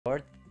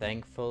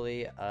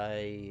thankfully,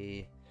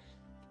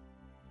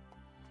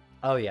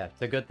 Oh yeah,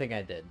 it's a good thing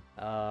I did.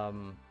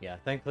 Yeah,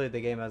 thankfully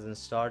the game hasn't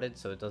started,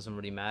 so it doesn't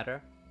really matter.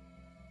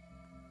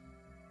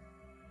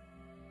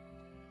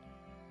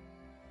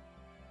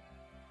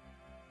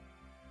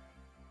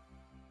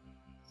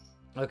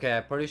 Okay,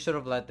 I probably should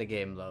have let the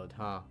game load,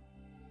 huh?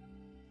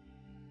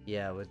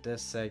 Yeah, with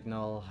this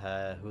signal,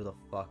 who the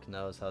fuck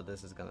knows how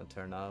this is gonna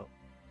turn out.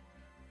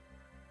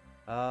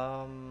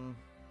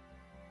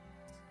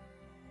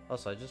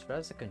 Also, I just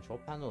realized the control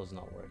panel is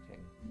not working.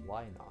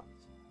 Why not?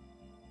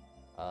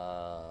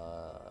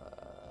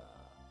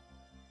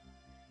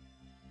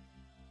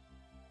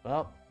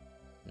 Well,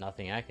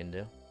 nothing I can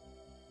do.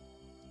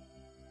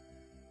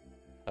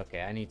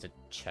 Okay, I need to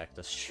check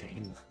the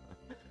stream.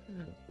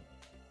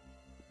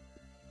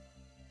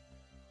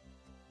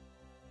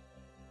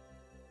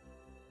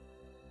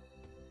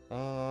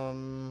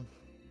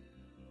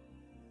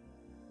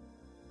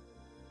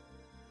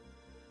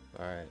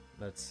 Alright,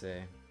 let's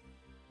see.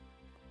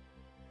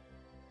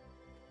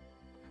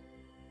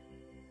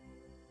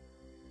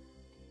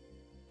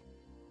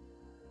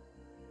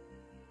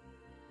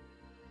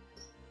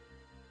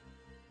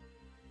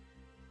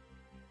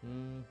 I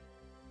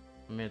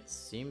mean, it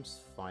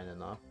seems fine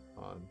enough.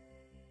 Let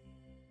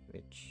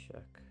me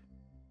check.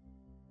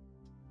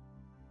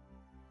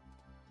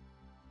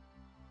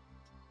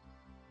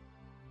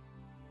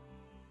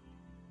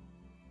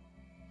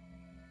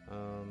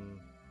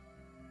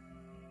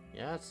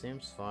 Yeah, it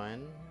seems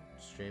fine.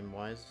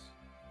 Stream-wise,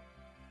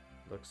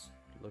 looks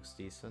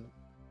decent.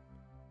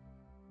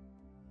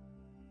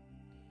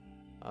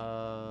 It's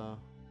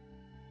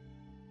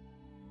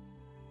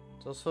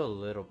also a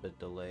little bit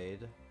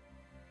delayed.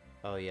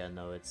 Oh yeah,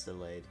 no, it's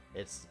delayed.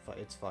 It's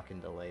fucking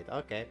delayed.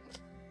 Okay.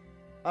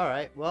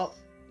 Alright, well.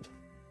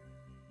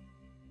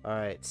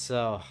 Alright,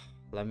 so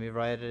let me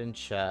write it in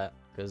chat,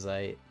 because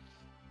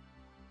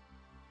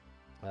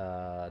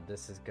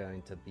this is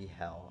going to be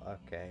hell.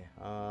 Okay.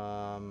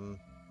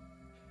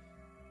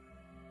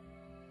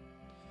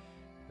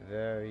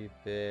 Very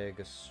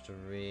big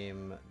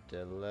stream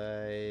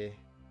delay.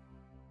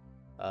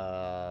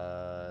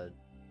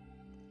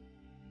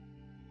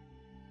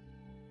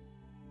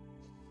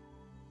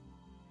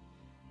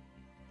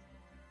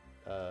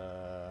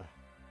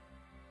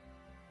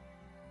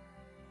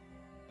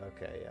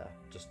 Okay, yeah.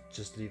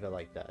 Just leave it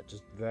like that.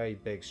 Just very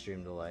big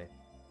stream delay.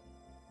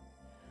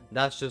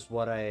 That's just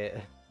what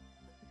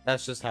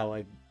that's just how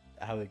it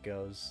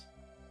goes.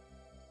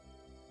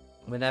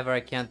 Whenever I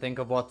can't think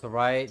of what to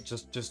write,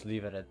 just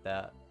leave it at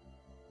that.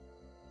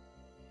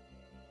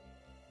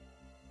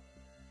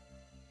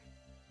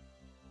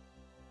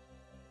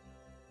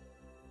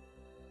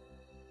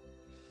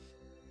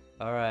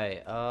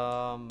 Alright,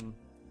 no,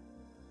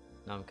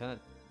 I'm kinda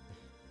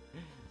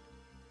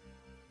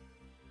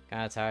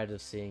tired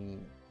of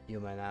seeing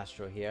Yuma and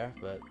Astro here,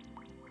 but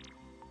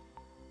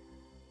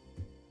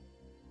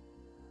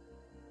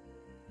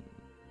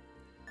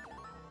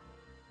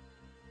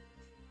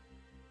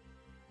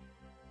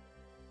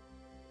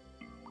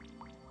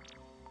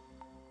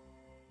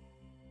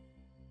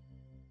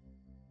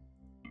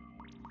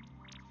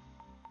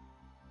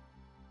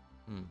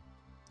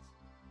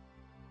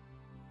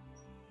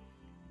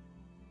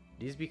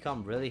these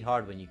become really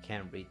hard when you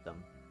can't read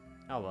them.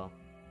 Oh well.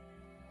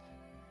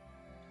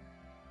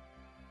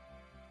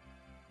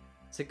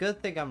 It's a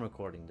good thing I'm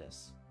recording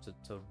this.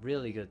 It's a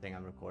really good thing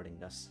I'm recording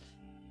this.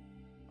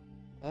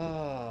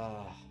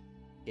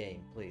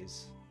 Game,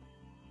 please.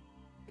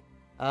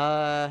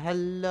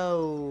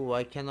 Hello.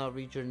 I cannot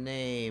read your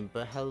name,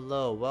 but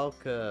hello,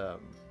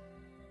 welcome.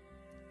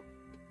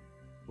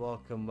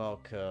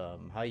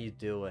 Welcome. How you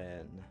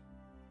doing?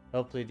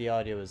 Hopefully the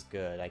audio is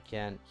good. I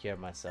can't hear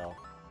myself.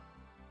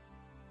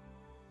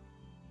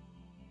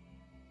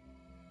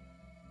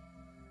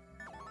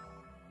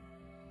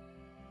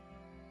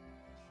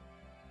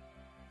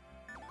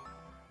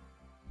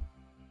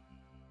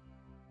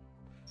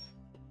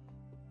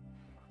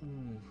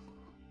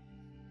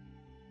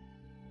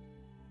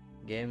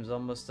 Game's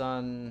almost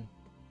done.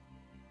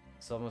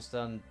 It's almost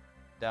done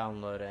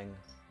downloading.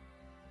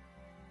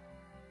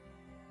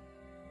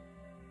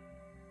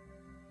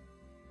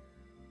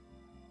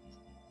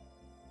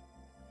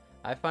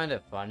 I find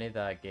it funny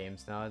that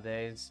games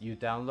nowadays, you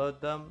download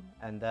them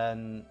and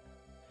then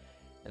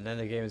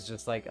the game is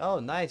just like, oh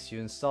nice, you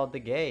installed the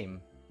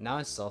game. Now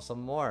install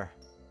some more.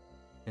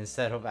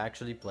 Instead of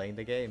actually playing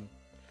the game.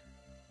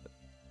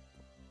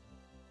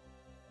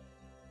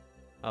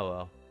 Oh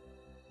well.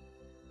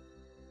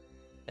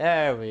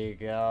 There we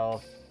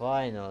go,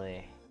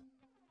 finally.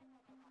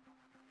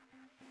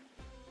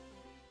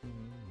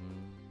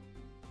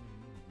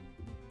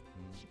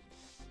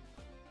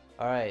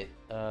 Alright,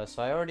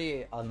 so I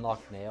already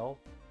unlocked Nail,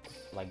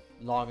 like,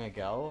 long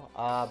ago,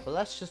 but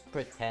let's just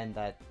pretend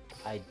that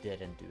I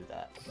didn't do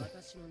that.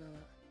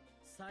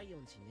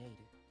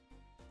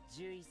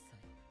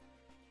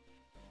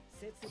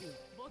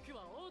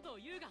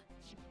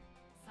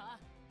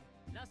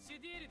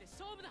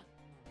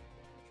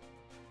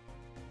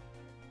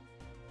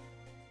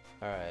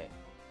 Alright.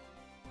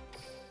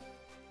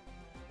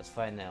 Let's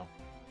fight now.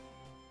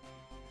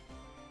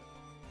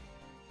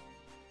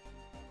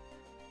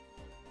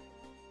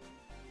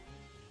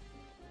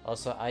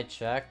 Also, I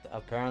checked.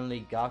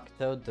 Apparently,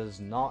 Gakuto does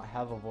not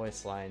have a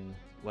voice line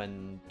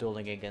when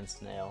dueling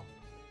against Nail,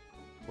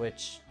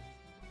 which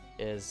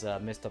is a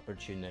missed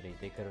opportunity.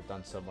 They could have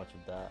done so much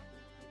of that.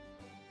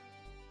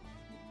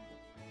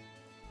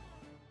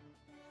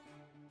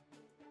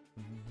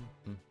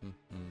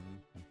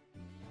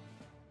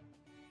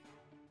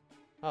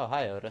 Oh,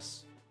 hi,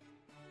 Otis.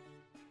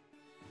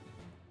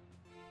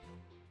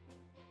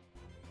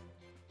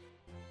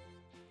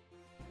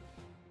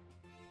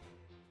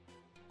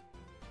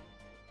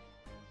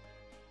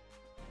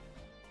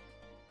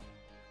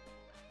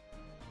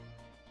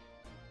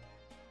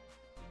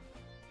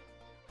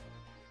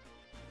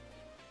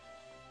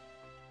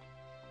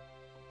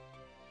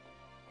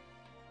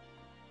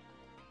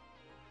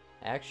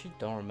 I actually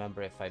don't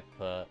remember if I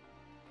put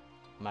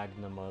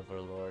Magnum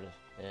Overlord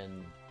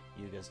in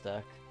Yuga's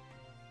deck.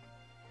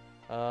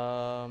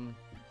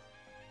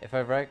 If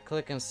I right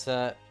click and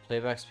set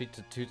playback speed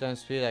to 2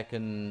 times speed, I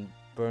can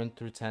burn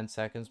through 10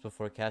 seconds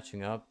before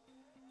catching up.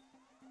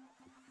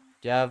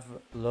 Do you have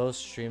low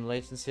stream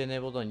latency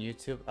enabled on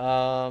YouTube?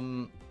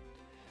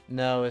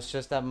 No, it's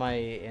just that my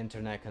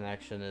internet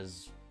connection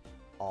is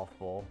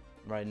awful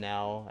right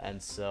now,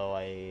 and so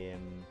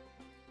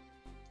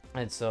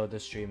the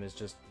stream is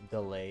just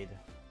delayed.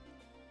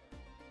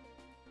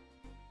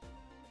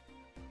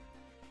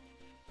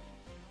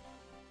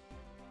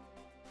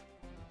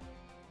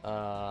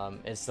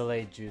 It's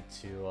delayed due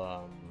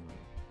to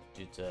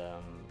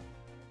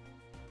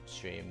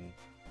stream,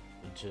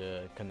 due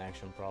to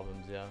connection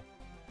problems. Yeah,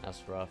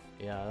 that's rough.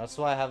 Yeah, that's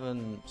why I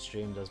haven't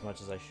streamed as much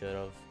as I should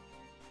have.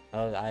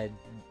 I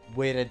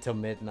waited till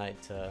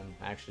midnight to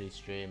actually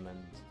stream,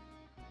 and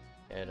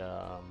it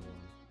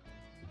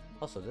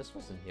also, this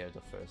wasn't here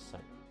the first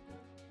time.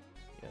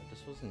 Yeah,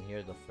 this wasn't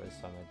here the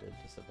first time I did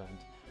this event.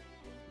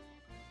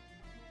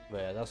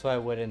 But yeah, that's why I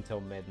waited until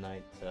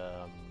midnight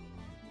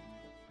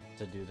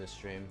to do the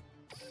stream.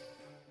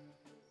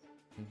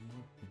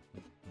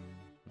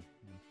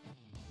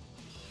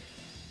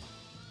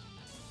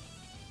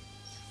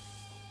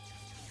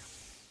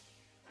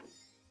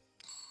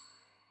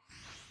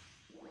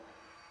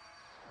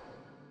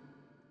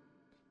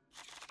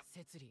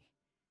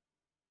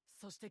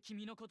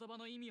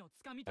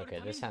 Okay,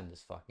 this hand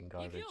is fucking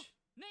garbage.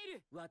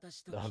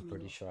 I'm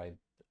pretty sure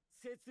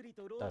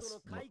that's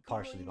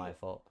partially my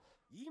fault.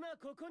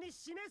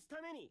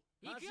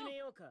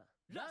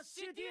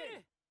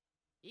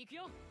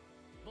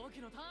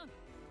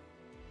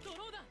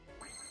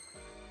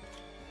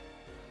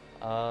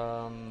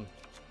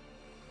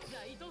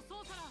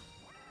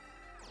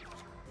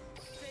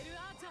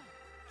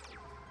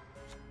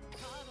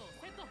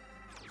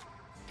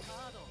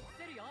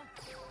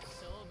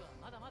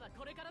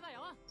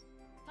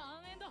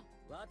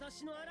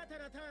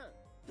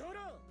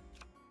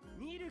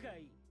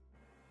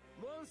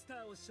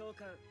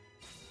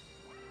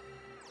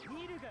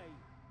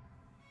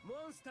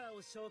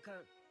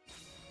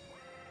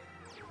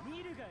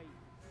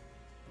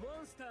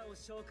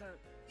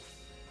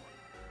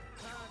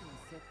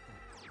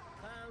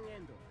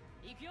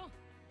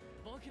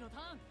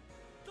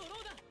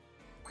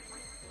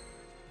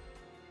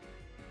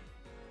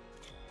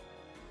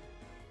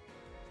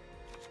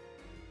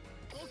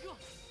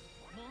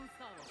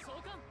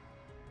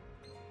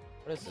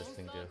 What does this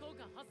thing do?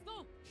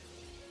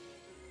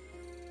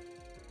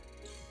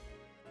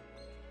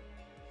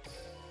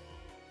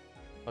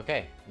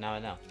 Okay, now I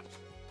know.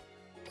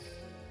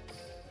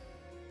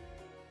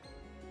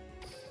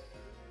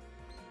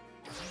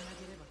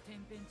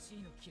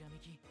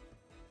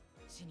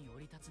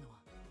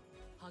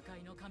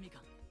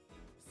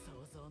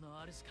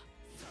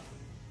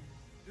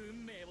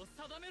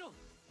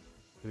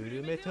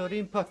 Fullmetal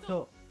Impact!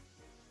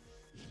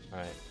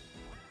 Alright.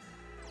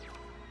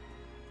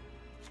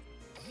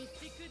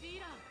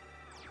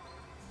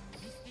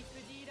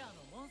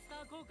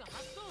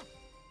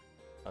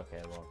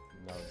 Okay, well,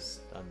 that was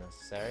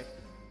unnecessary.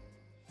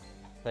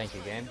 Thank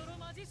you, game.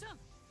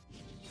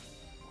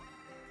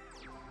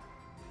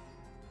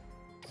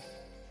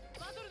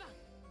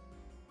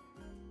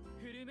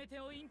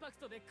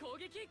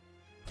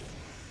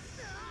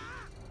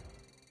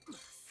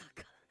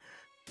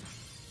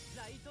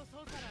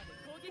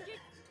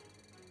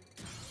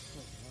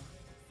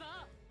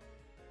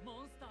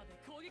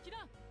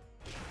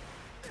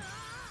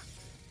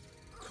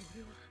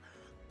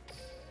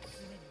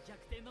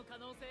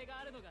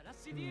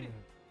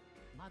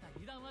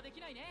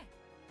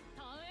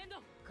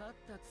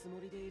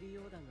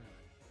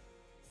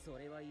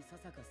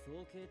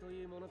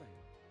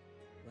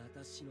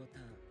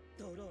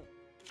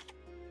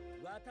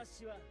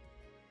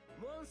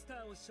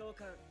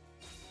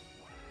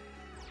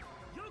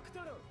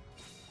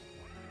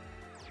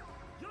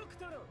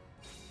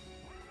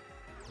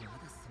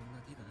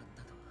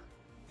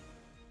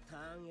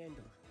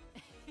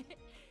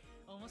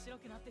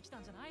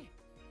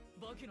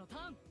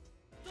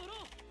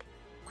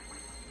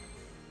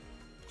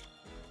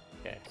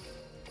 Okay,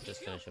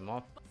 just finish him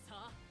off. さ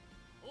あ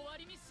終わ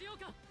りにしよう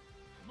か。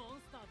モン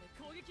スターで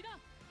攻撃だ。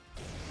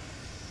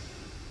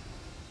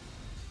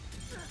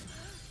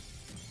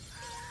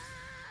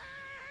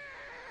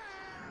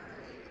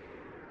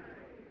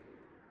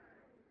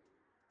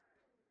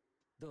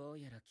どう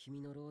やら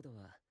君のロード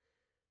は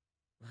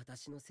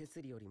私の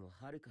摂理よりも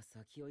はるか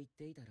先を行っ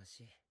ていたら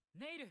しい。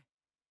ネイル、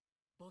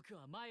僕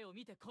は前を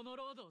見てこの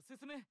ロードを進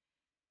む。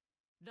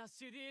ラッ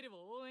シュデュエル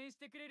を応援し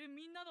てくれる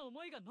みんなの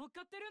思いが乗っ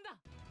かってるんだ。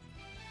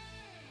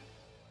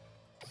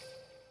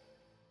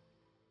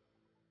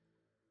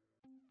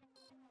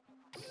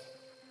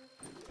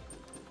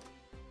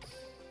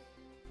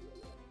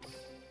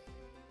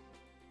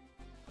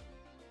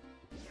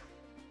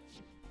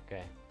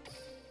Okay.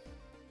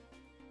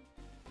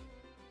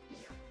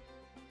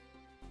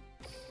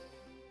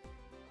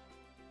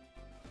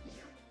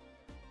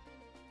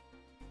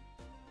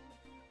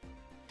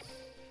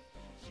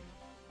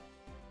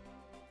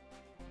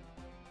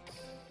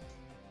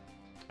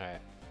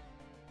 Alright.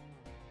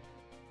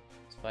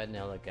 Let's fight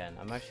Nail again.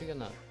 I'm actually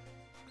gonna...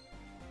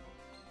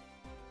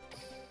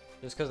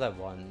 Just because I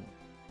won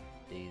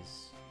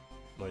these.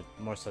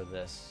 More so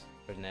this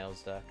for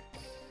Nail's deck.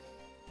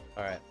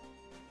 Alright.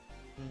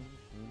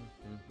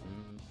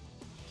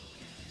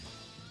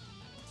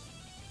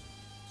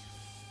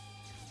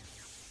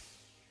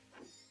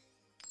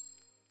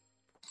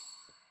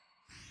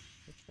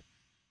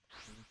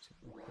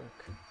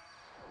 Quick.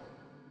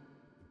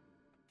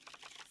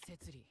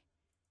 摂理、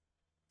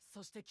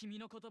そして君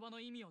の言葉の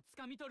意味をつ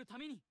かみ取るた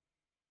めに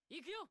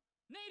行くよ、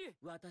ネイル。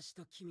私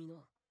と君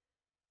の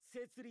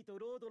摂理と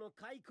ロードの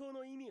開口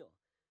の意味を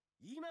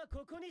今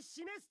ここに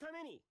示すた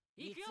めに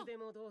いつで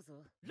もどう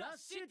ぞ。ラッ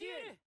シュデュ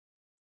エル。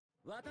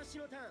私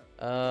のタ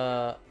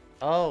ーン。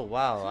Oh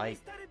wow, I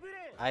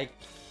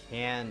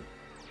can't.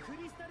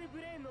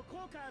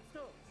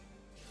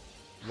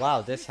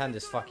 Wow, this hand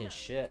is fucking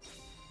shit.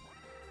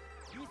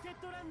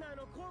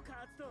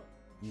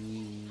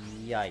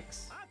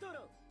 Yikes.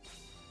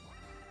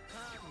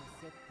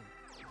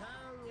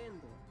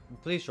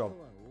 Please drop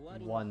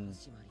one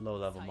low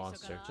level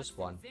monster. Just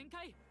one.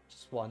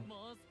 Just one.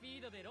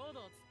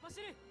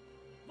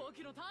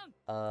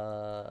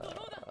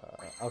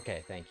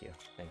 Okay, thank you.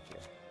 Thank you.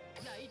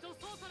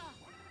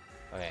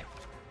 Okay.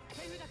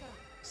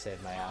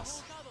 Save my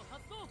ass.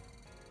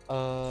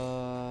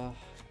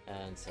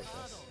 And save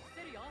this.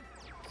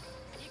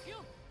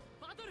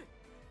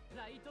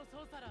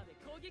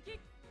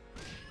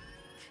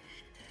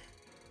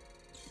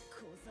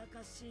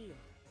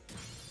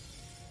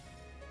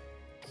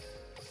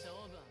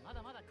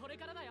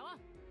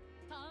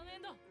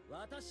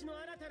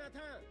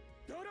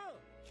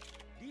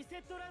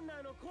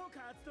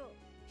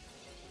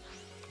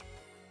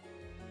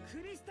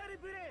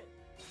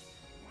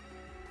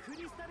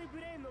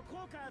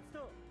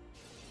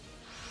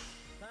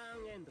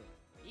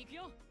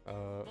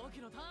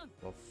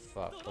 Oh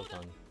fuck, hold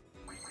on.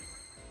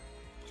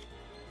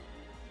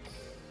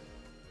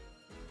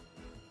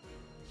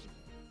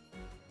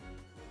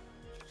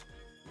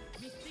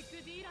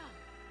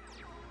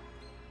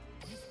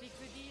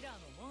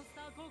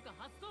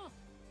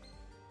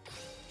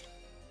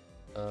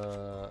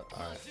 Alright.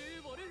 Alright.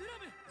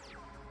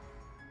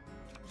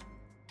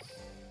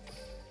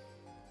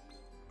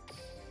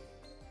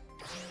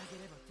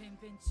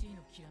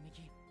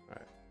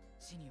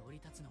 地に降り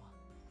立つのは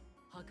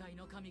破壊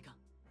の神か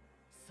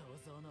創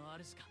造の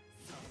主か。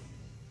さあ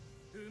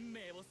運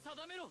命を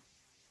定めろ。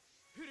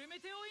フルメ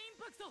テオイン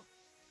パクト。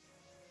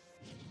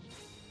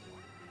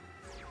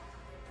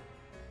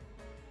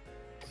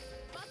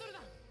バトルだ。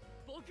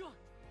僕は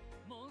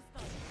モンスタ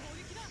ーの攻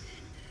撃だ。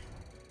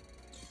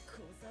小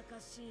賢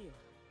しいよ。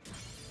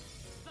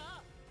さ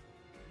あ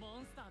モ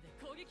ンスターで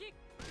攻撃。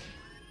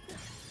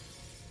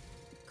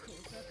小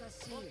賢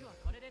しいよ。僕は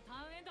これでタ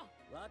ーンエンド。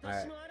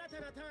私の新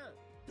たなターン。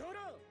ドロー。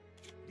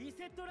リ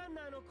セットラン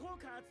ナーの効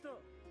果発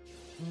動。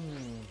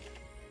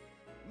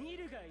ニ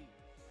ルがいい。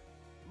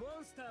モ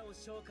ンスターを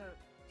召喚。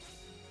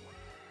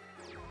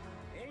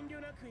遠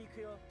慮なく行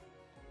くよ。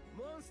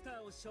モンスタ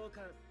ーを召喚。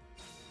カード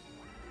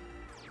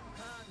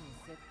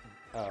セット。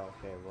Oh,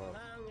 okay, well,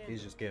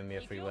 he's just giving me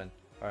a free win.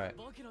 Alright.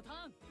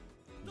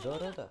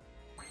 Doroda.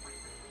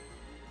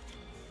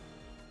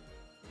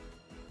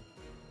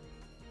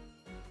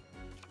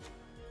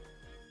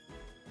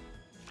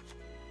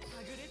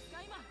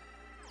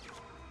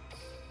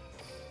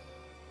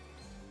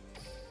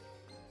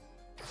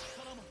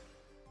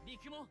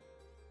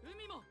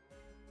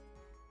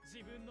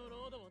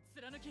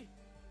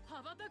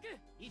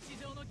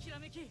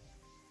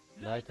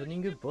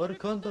 Lightning Ball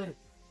Condor.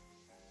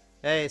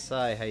 Hey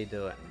Sai, how you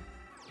doing?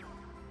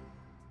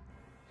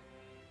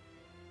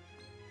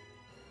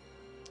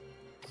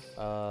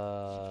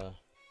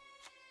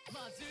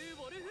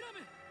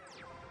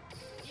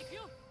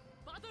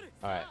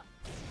 Alright.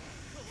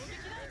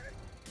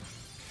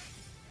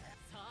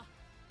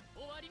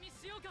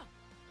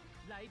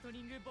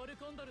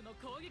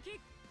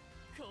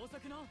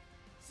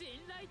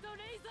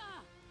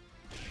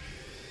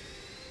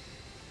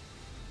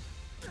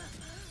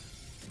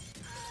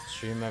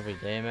 Stream every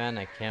day, man.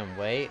 I can't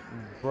wait.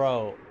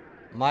 Bro,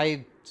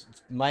 my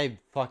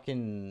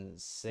fucking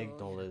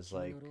signal is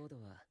like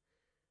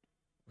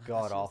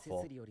god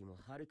awful.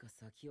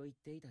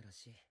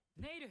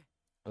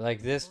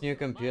 Like this new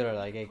computer,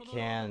 like it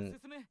can't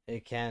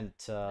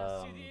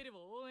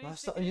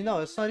you know,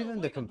 it's not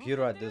even the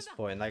computer at this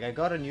point. Like I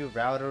got a new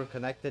router,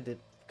 connected it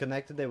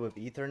with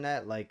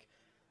Ethernet, like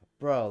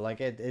bro,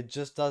 like it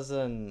just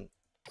doesn't,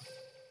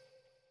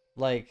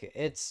 like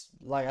it's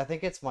like I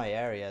think it's my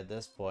area at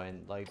this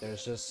point. Like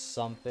there's just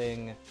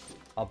something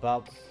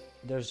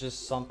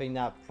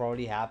that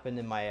probably happened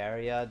in my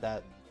area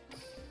that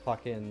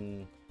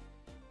fucking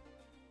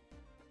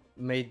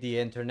made the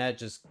internet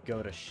just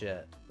go to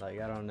shit. Like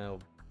I don't know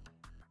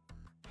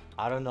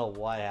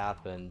what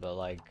happened, but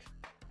like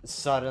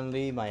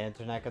suddenly my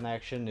internet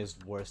connection is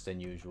worse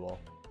than usual.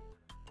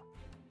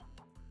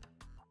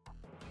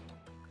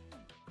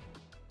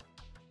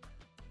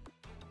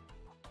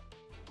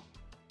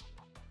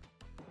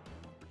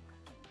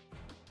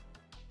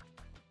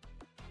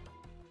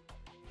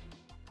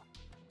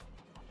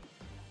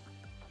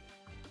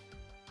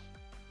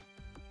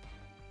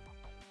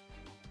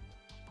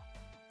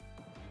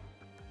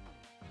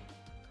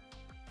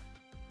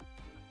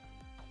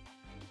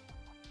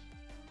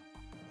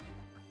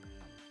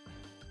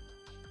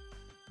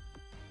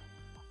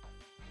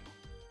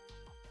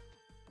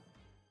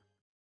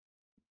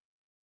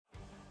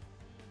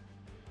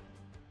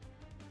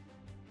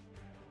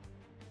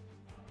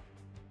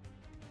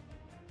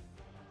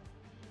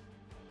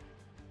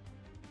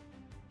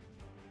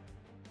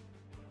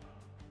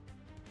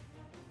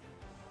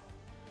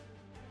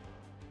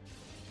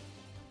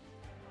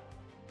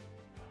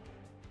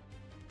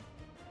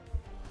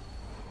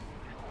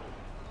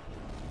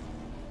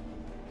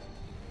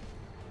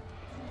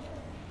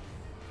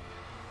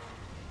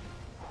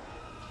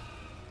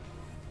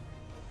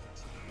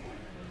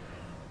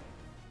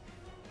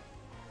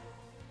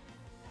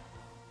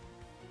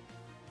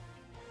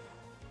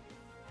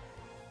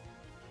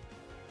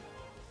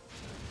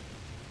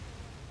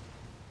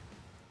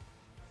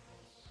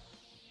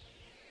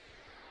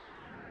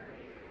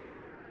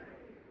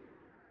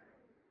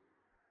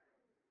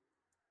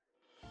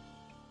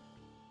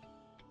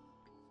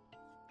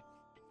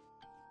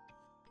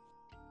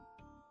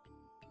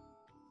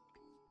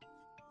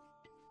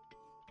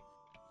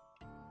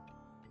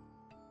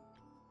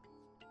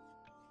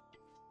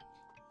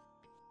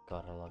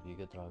 God, I love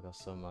Yuga Drago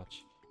so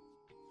much.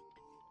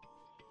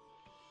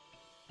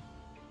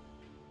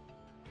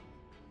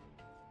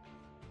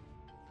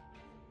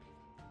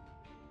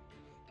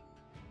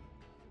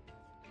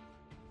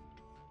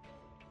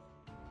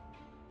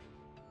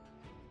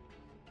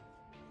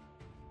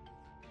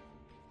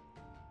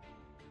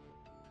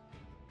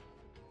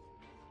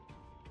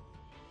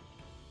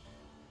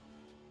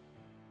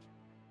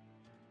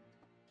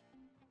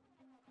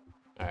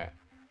 Alright.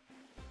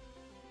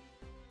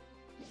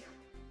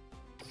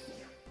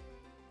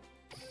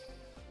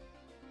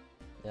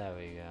 There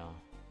we go.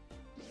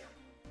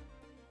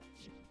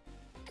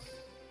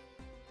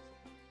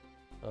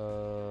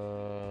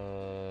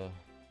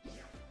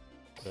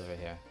 It's over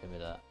here. Give me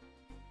that.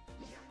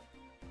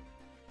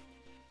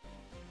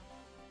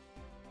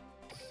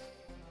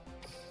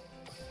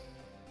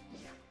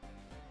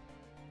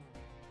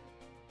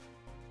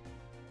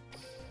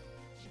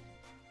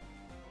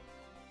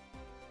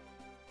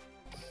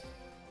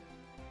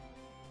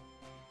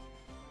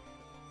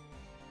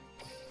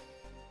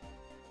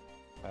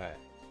 Alright,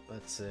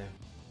 let's see.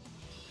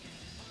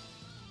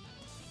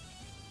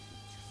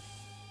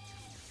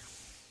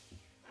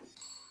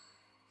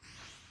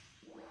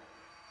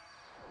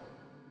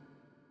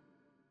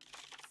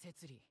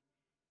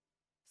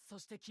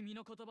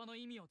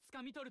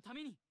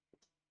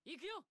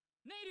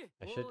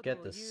 I should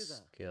get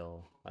this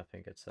skill, I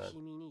think it said.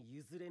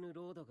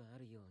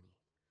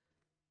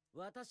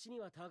 私に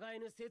は互い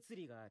の摂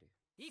理がある。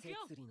摂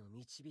理の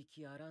導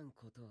きあらん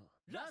ことを。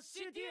ラッ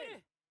シュデュエ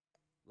ル。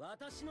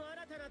私の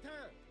新たなタ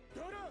ーン。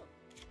ドロー。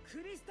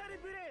クリスタル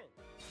ブレー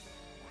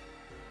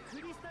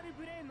ン。クリスタル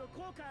ブレーンの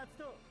効果発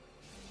動。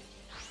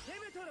ヘ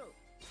メトロ。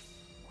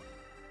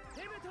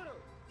ヘメトロ。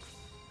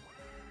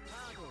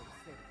カードを伏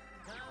せる。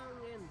ター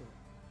ンエンド。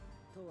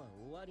とは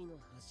終わりの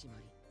始ま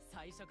り。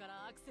最初か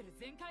らアクセル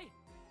全開。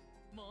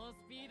猛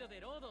スピードで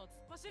ロードを突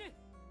っ走る。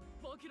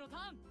僕のタ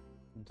ー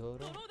ン。ドロ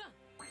ーだ。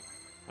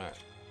Alright.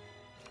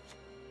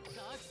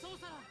 Dark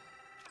Sorcerer,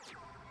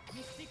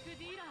 Mystic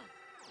Dealer,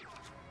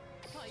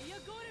 Fire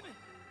Golem.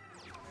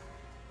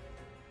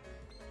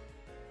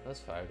 Let's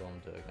Fire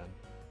Golem do it again.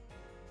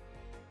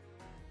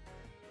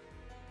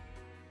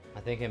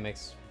 I think it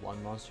makes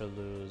one monster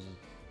lose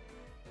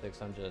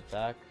 600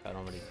 attack. I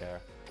don't really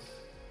care.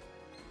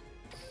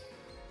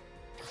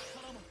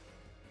 空も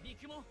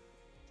陸も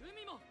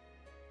海も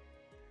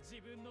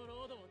自分の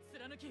ロードを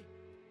貫き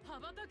羽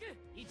ばたく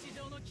一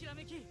条のきら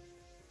めき。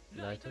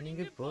ライトニン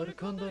グボール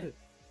コンドル。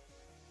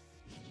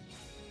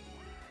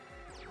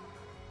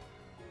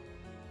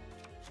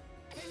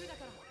手札か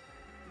ら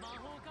魔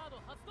法カード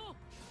発動。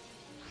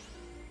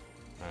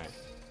Alright.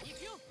 行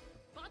くよ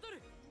バトル。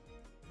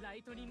ラ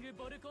イトニング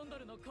ボルコンド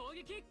ルの攻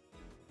撃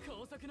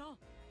高速の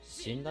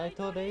信頼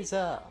とレー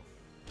ザ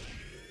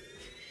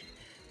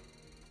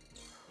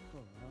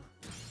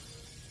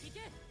いけ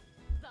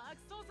ダー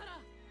クソーサラ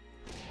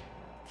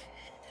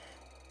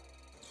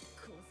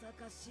小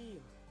賢しい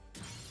よ。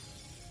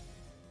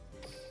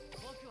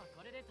僕は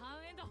これでター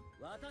ンエンド。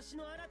私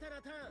の新た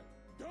なターン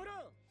ドロー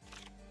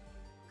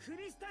ク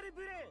リスタル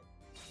ブレ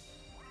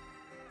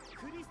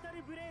ーン。クリスタ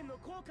ルブレーンの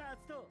効果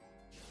発動。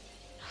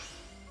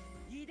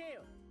いで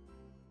よ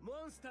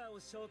モンスターを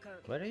召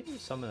喚。 Why don't you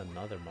summon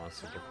another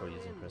monster before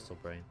using Crystal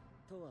Brain?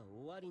 とは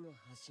終わりの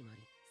始ま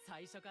り。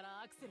最初か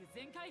らアクセル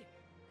全開。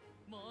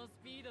猛ス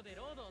ピードで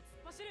ロードを突っ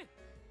走る。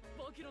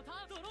僕のタ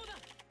ーンドローだ。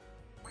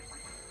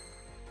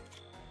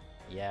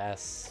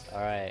 Yes.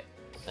 Alright.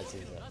 Let's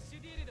use ラ it. ッシ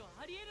ュデュエルでは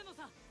ありえるの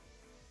さ。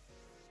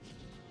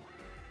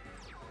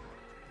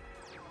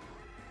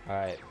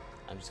 Alright.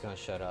 I'm just gonna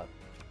shut up.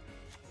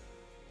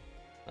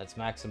 That's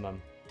maximum.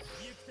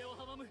 行く手を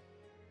阻む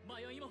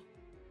迷いも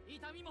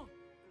痛みも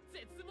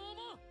絶望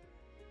も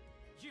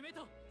夢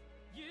と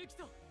勇気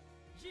と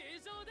友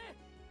情で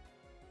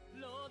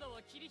ロード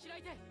を切り開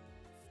いて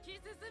突き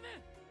進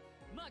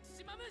むマキ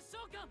シマム召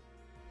喚。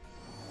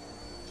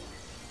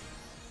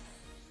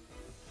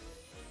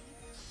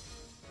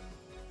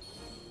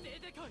出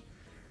てこい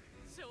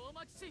超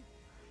マキシン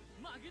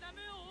マグナム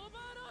オーバ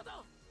ーロード。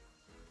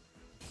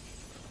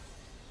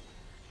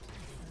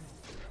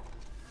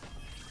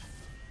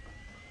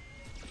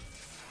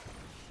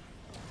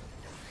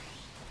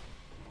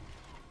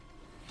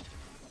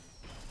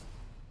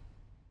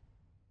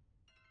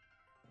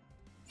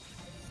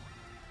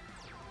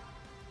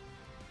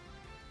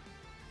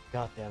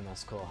 God damn,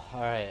 that's cool.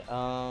 Alright,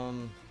 マ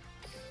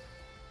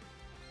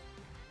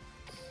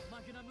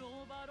グナム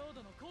オーバーロー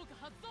ドの効果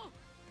発動。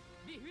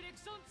リフレク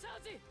ションチャ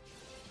ージ。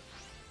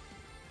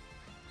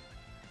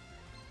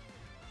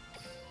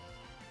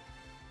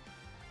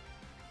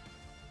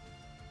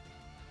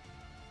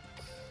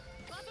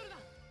バトルだ。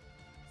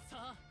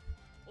さあ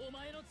お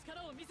前の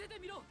力を見せて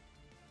みろ。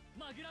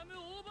マグナム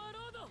オーバー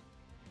ロード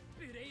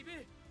ブレイブイ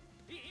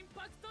ン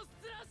パクト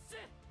スラッシ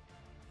ュ。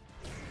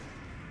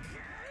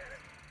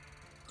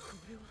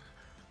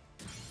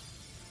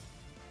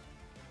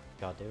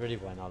 God, they really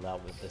went all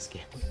out with this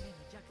game.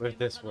 With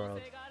this world.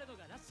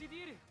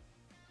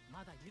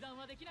 まだ油断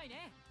はできない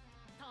ね。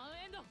ター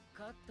ンエンド。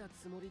勝った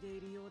つもりでい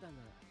るようだが、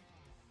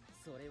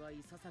それは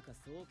いささか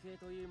早計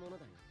というもの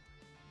だよ。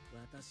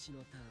私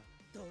のタ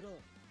ーンドロ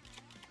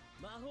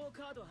ー。魔法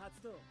カード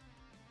発動。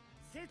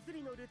摂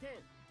理のルテ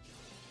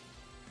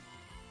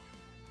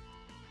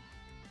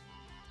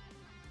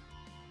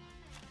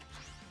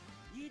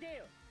ン。いで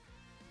よ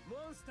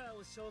モンスター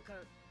を召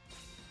喚。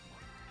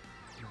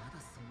ま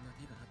だそんな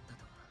手があった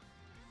とは。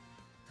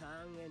タ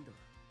ーンエンド。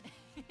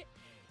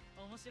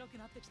面白く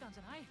なってきたんじ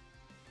ゃない。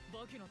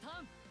僕のタ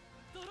ーン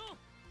ドロー。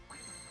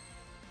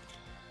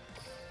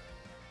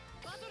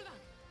バトルだ。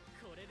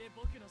これで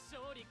僕の勝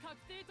利確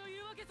定とい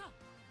うわけさ。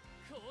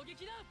攻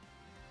撃だ。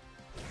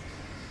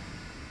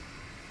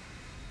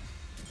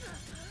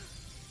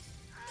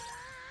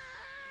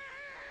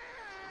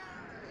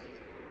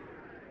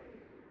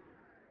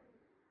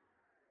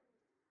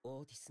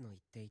オーティスの言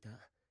ってい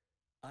た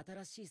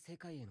新しい世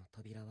界への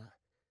扉は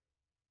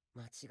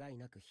間違い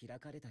なく開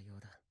かれたよう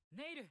だ。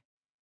ネイル、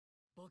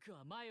僕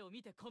は前を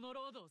見てこの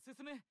ロードを進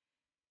む。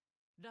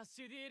ラッ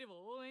シュデュエル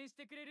を応援し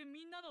てくれる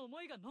みんなの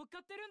思いが乗っか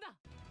ってるんだ。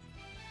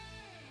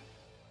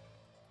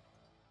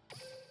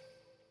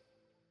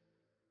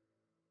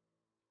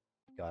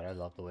 God, I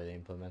love the way they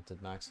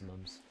implemented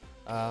maximums.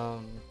 I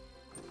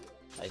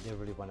did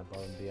really went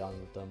above and beyond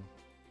with them.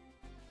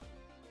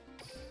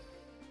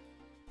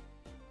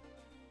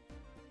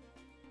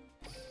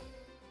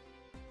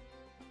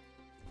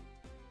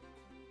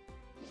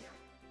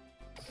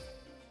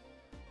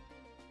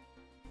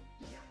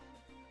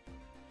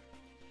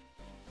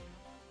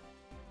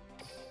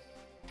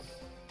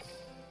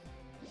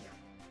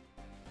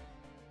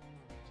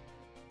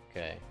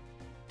 Okay.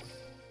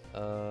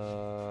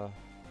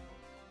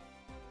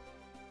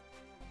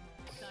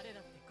 誰だ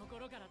って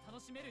心から楽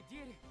しめるデ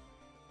ュエル。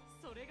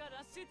それが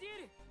ラッシュデュ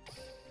エル。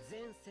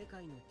全世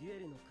界のデュエ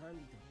ルの管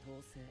理と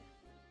統制。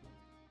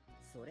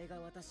それが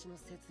私の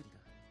摂理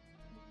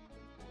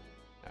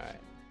だ。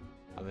Alright.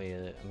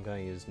 I'm gonna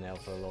use Nail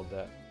for a little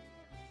bit.「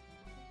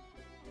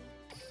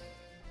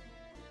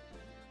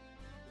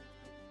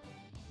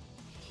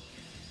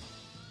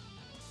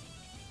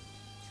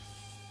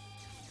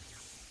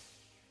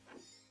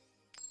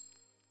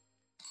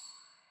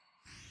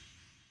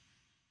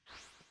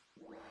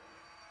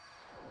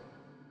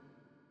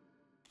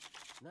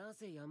な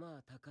ぜ山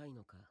は高い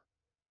のか、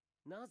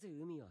なぜ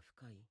海は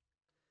深い、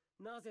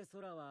なぜ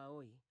空は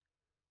青い、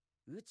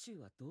宇宙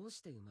はどう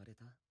して生まれ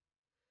た。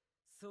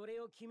それ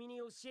を君に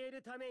教え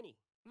るために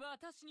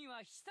私に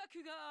は秘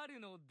策がある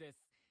のです。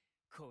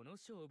この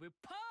勝負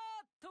パー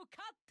ッと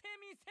勝って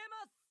みせ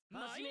ま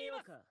す。始めよ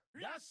うか。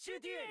ラッシュ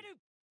デュエル。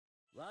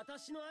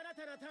私の新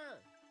たなター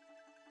ン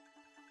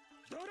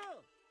ド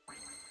ロ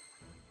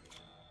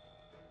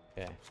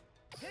Okay. ー。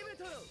ヘム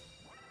トロ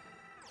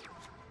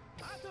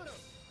アトロカ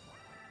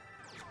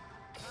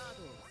ー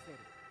ドを伏せる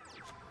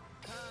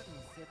カード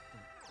をセット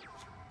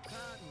カ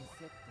ードを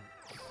セット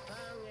ター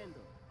ンエン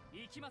ド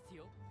いきます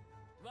よ。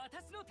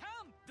私のタ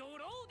ーンド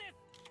ローです。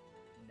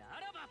な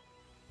らば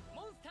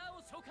モンスター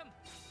を召喚。な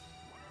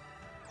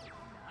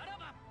ら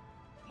ば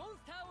モン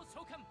スターを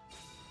召喚。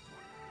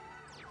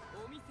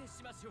お見せ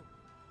しましょう。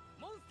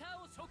モンスタ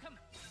ーを召喚。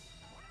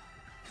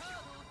カ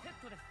ードをセッ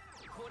トです。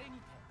これに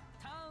て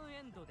ターン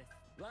エンドです。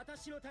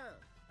私のターン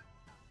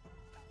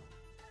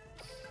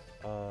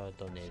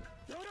don't need.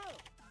 ドロー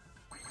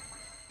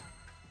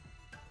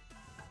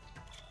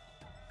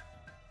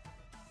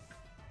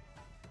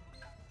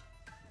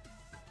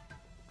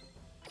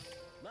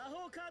魔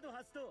法カード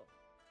発動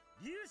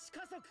粒子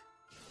加速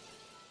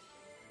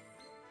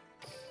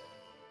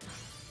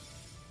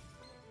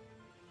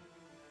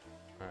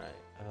Alright,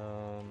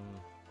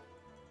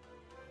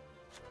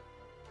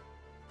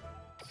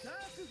 ダー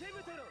クフェ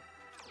ムトロン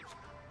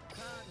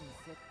カードに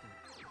セット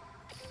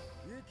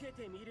受け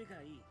てみる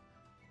がいい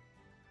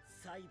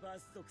サイバー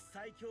ス族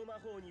最強魔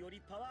法によ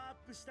りパワーアッ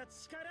プした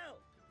力を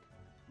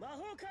魔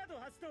法カード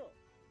発動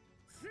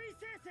水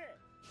星星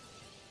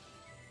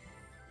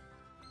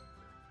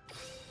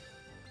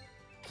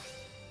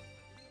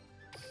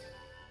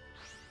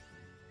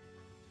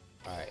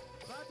alright.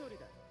 バトル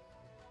だ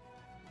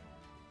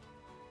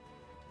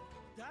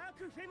ダー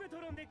クフェムト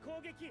ロンで攻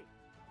撃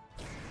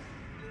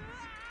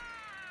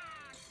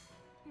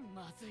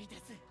まずいで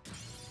す。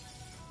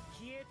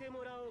消えて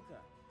もらおう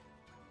か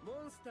モ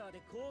ンスターで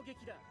攻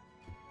撃だ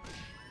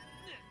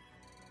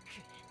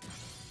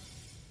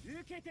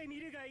受けてみ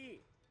るがい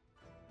い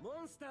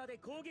モンスターで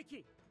攻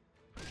撃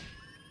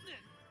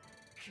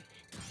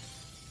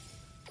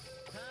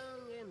タ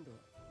ーンエンド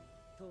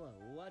とは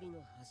終わり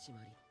の始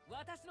まり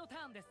私のタ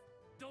ーンです。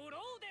ドロー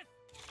です。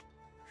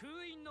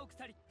封印の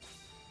鎖。起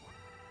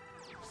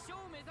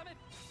床目覚め。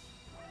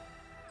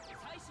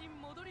最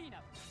新モドリーナ。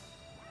カ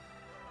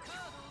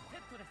ードをセ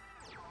ットです。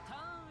タ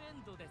ーンエ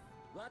ンドです。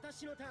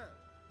私のターン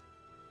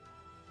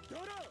ド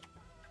ロー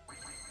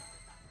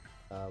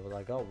Well,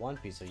 I got one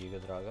piece of Yuga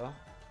Drago.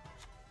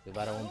 Too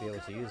bad I won't be able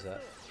to use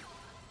that.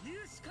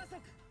 粒子加速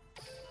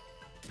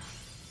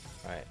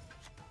Alright.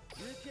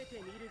 受けて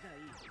みるがいい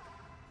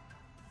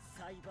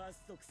サイバー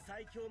ス族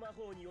最強魔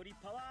法により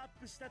パワーアッ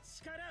プした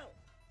力を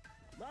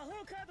魔法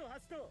カード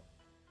発動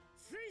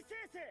水星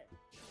星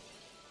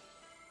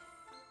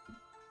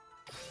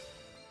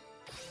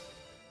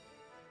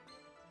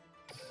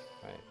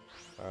Alright.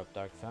 Fire up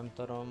Dark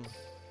Femtorum.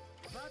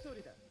 バト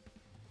ルだ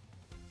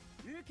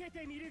受け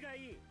てみるがい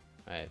い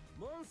Alright.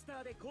 モンスタ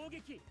ーで攻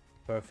撃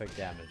Perfect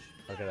damage.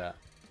 Look at that.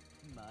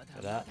 まだ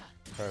Look ま at だ that.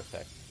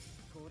 Perfect.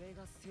 これ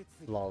が摂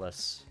理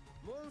Flawless.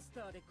 モンス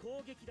ターで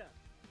攻撃だ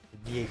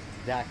The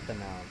exact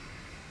amount.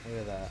 Look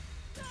at that.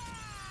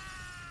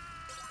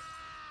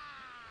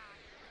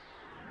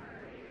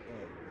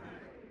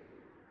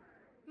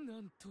 な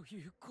んと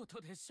いうこ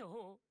とでしょう。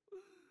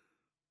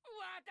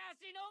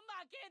私の負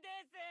けで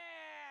す。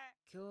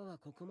今日は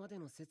ここまで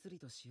の摂理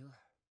としよう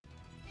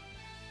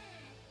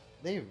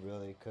They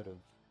really could have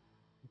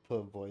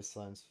put voice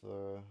lines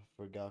for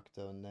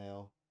Gakto and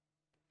Nail.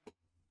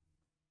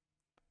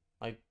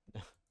 Like,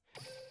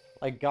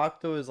 like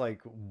Gakto is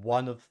like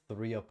one of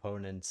 3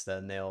 opponents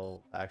that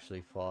Nail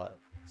actually fought.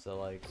 So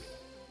like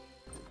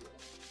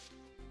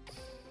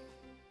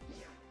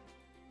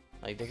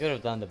they could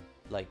have done the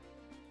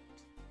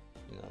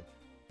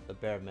the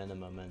bare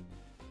minimum and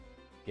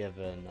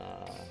given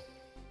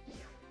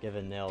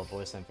Nail a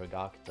voice line for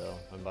Gakto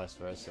and vice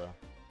versa.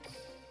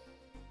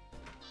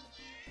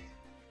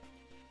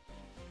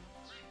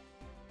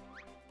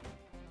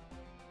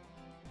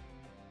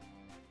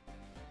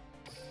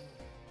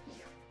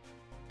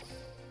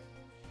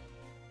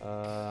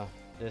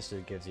 This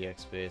dude gives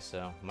EXP,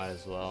 so might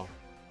as well.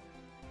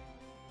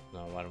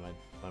 No, what am I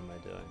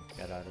doing?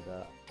 Get out of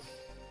that.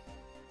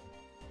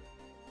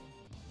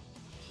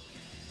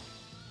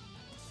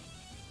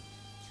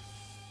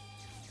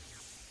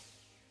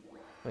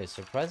 Wait,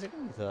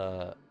 surprisingly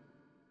the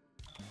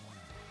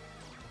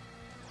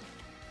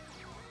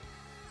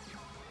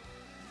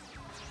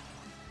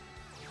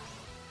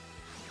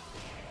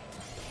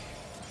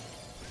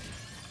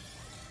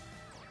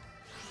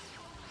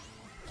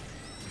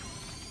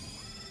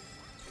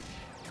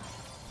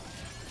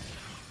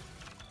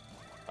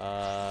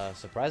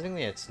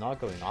surprisingly it's not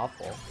going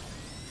awful.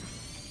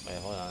 Wait,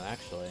 hold on,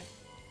 actually.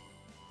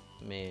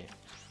 Let me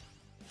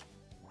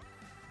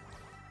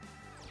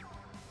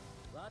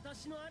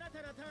私の新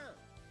たなターン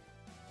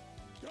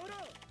ドロー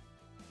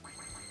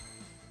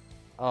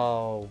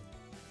Oh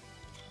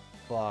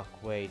fuck,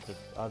 wait, the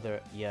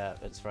other yeah,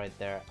 it's right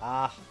there.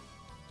 Ah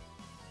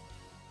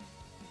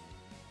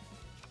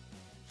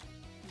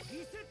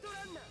リセット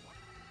ランナ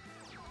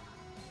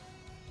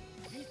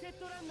ーリセッ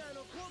トランナー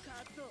の効果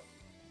発動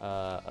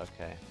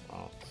okay.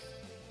 Well.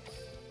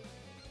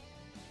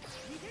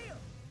 逃げよ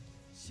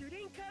シュ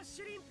リンカー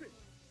シュリンプ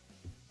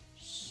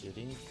Ch.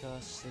赤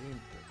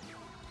Shrimp.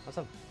 That's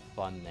a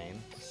fun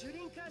name. シュ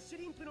リンカーシュ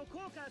リンプの効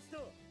果発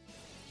動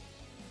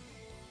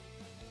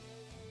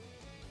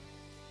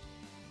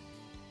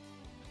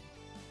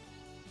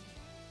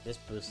This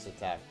boosts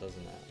attack,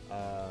 doesn't it?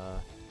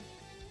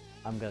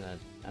 I'm gonna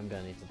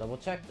need to double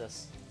check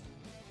this.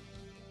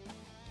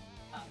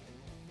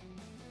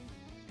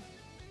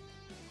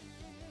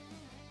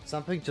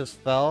 Something just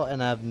fell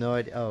and I have no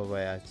idea. Oh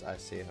wait, I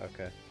see.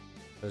 Okay,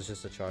 it was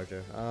just a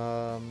charger.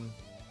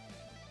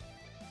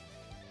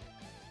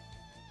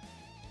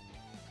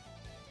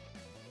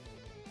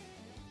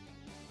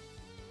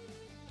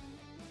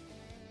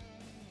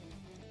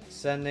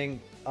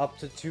 Sending up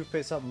to 2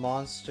 face-up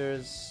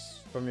monsters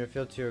from your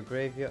field to your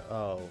graveyard.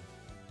 Oh.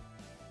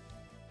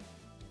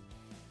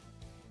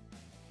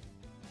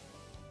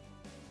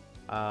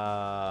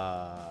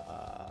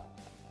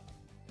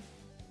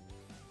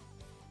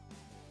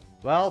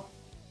 Well.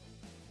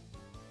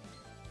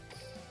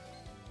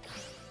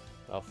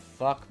 Oh,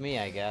 fuck me,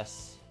 I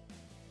guess.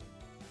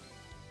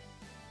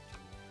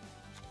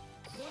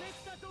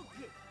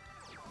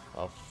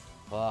 Oh,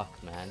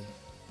 fuck, man.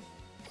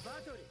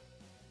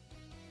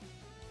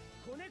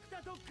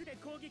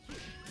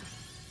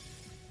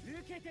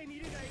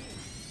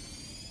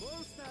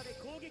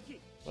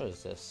 What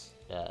is this?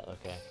 Yeah,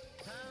 okay.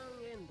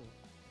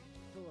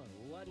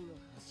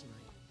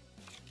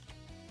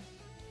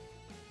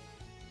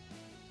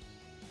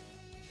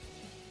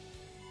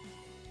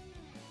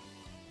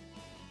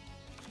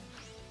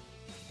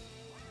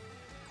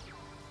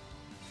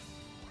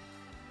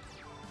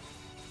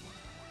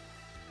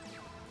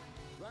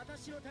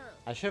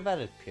 I should have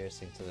added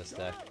piercing to this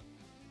deck.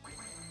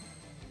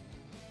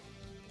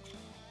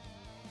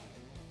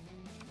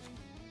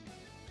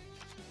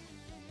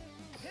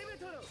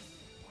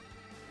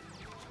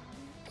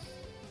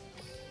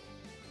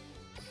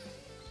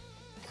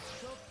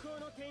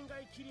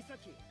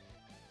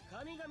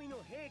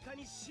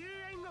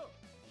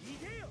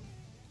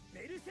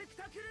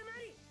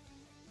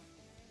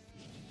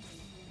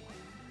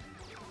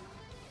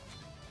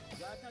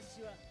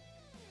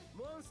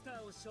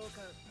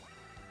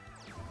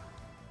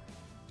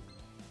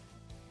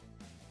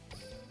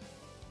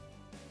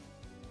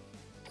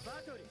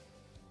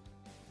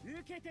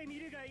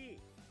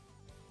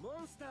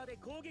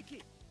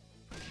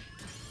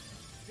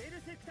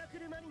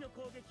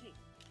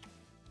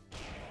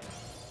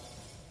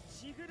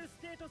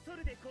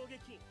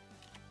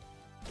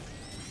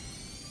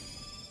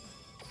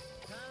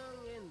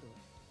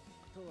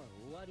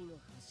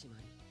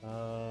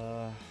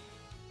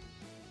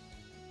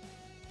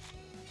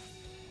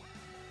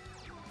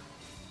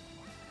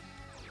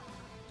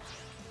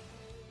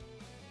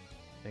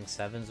 I think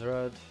 7's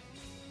road.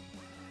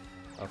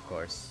 Of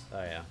course.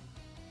 Oh yeah.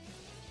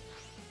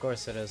 Of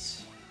course it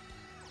is.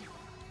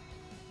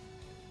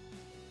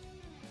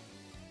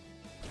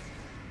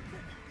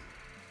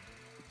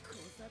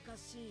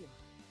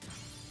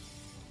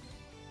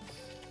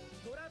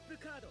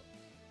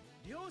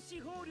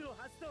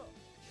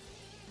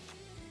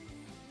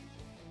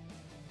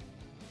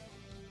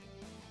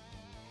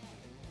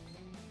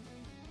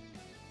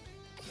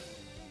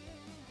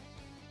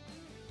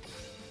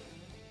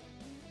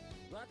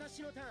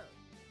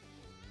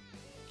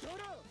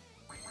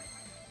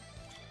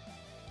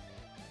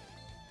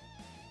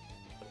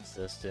 What's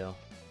this deal?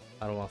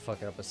 I don't want to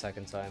fuck it up a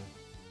second time.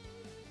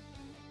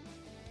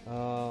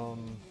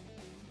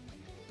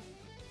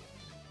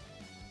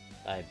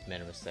 I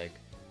made a mistake.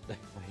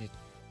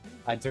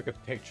 I took a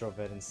picture of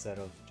it instead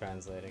of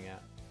translating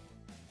it.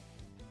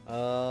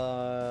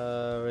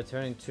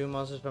 Returning 2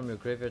 monsters from your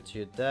graveyard to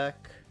your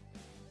deck.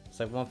 It's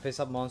like 1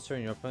 face-up monster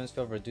in your opponent's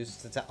field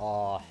reduces attack.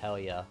 Oh, hell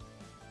yeah.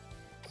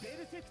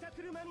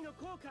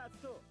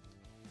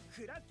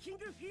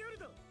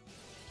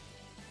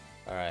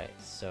 Alright,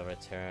 so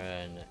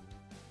return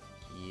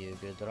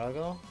Yuga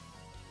Drago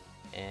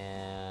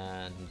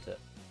and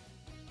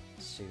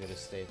Shiguru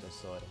State of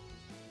Sword.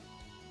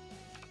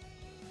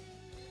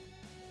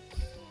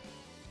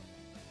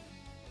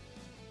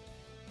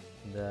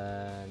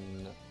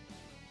 Then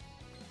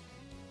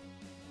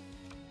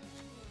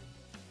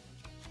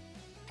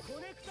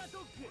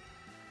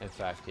in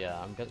fact,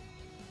 yeah,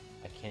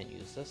 I can't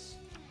use this.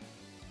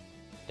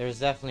 There's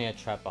definitely a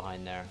trap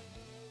behind there.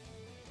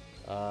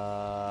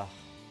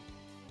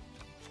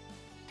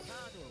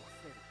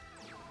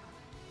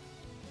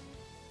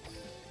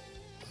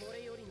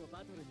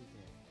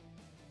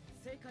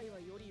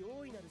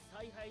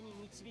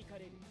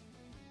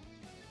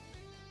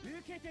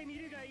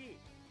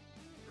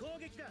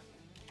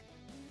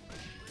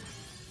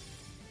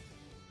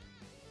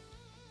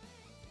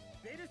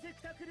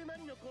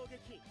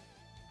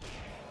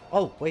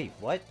 Oh, wait,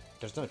 what?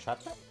 There's no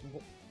trap there?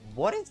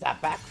 What is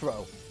that back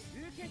throw?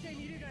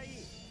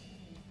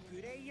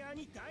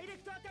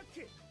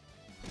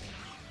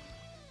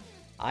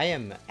 I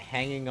am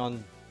hanging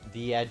on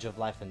the edge of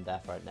life and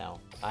death right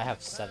now. I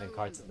have 7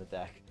 cards in the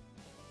deck.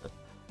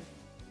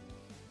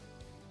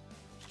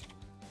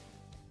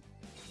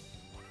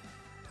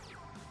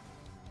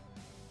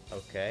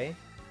 Okay.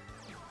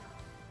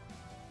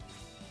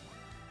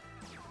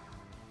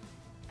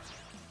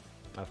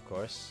 Of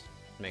course.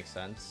 Makes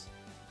sense.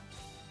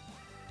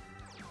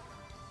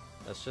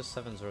 That's just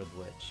 7 Zord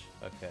Witch.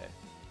 Okay.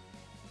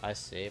 I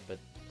see, but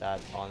That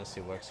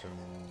honestly works for me.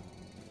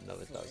 No,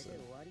 it doesn't.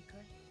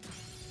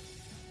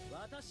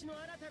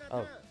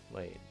 Oh,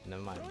 wait,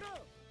 never mind.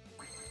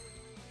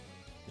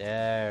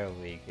 There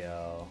we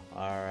go.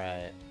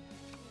 Alright.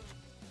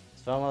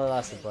 It's fun while it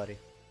lasted, buddy.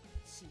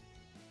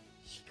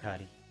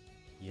 Hikari,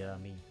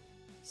 Yami,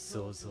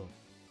 Sozo,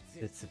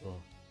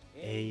 Zetsubo,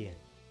 Eien,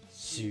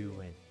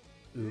 Shuen,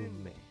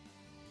 Ume.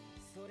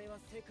 それは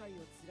世界を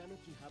貫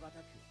き羽ばた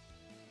く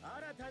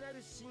新たな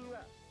る神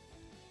話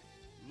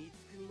三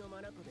つ組の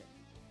眼で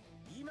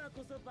今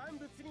こそ万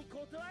物に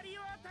断り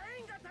を与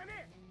えんがた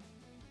め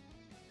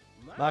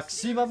マキ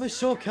シマム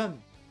召喚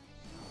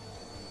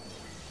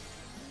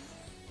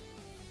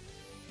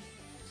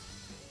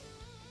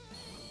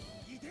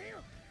いで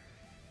よ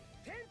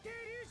天帝竜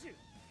種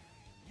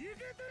ユグ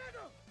ドラ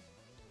ゴン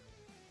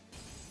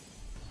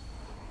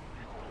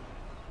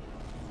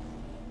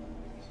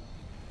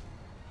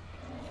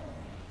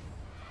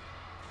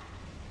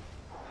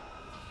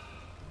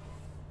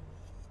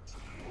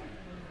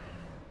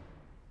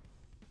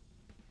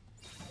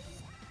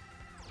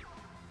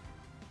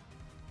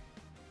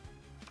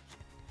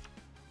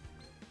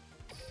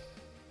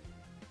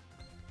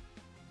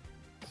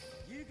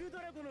ユグド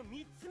ラゴの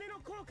3つ目の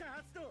効果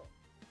発動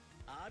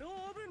アロー・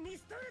オブ・ミ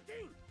ストル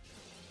ティン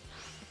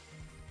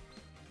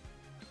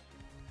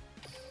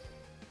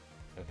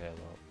Okay,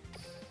 well.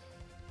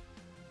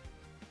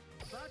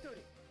 バト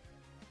ル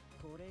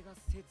これが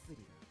摂理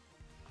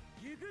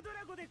だユグド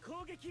ラゴで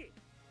攻撃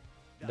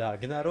ラ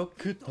グナロッ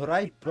クト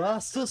ライバ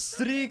ーストス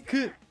トリー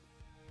ク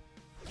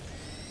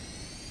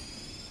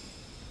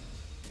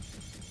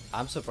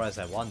I'm surprised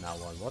I won that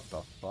one. What the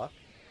fuck?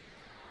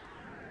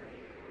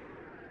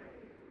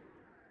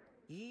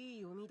 い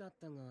い読みだっ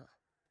たが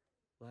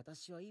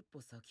私は一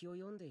歩先を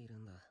読んでいる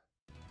んだ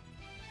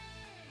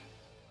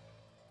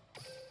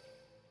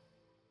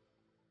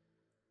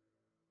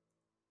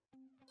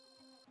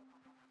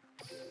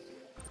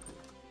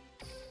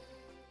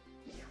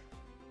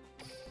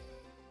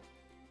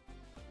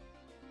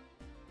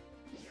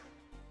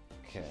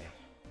Okay.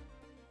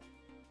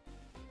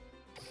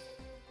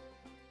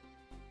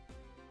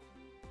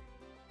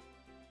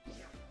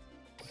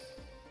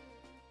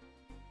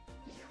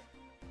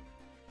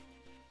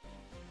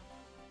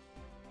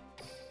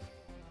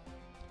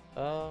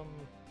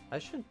 I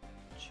should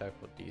check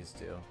what these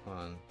do. Hold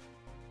on.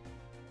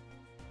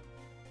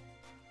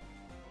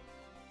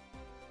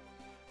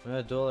 I'm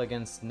gonna duel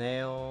against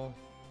Nail.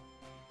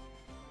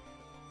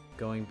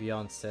 Going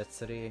beyond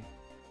Setsuri.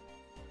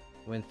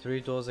 Win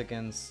 3 duels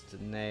against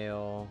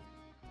Nail.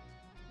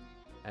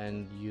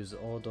 And use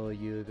Odo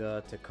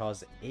Yuga to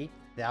cause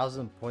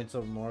 8,000 points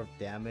or more of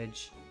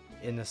damage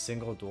in a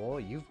single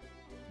duel. You're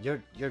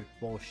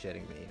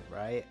bullshitting me,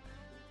 right?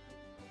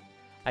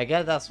 I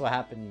guess that's what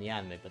happened in the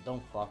anime, but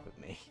don't fuck with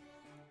me.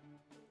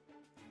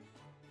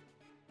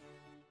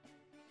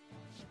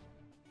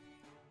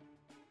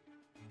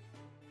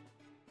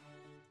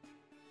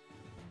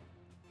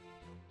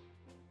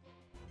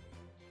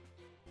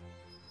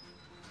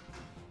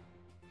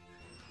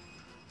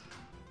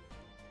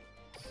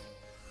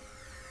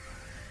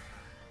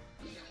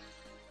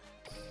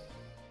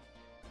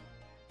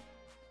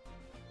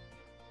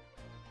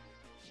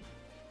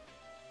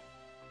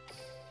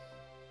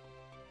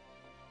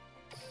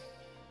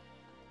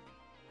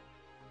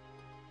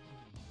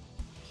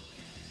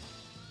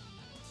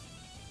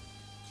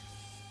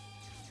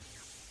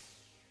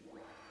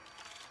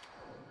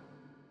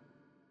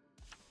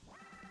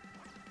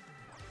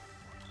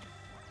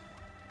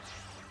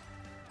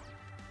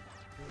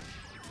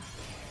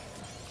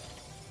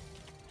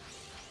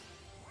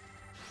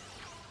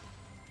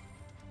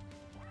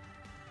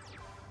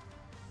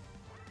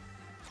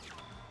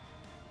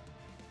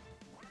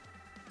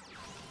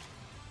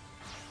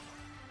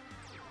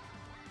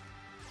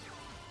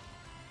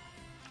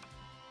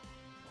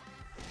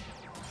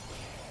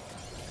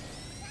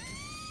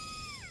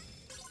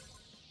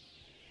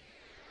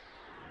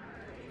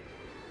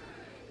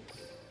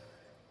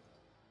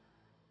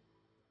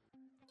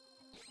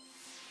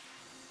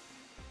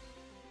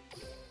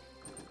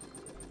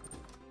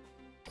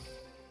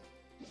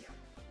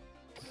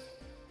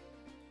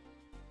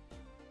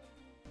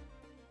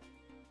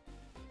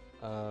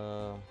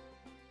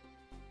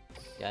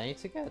 Yeah, I need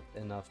to get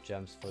enough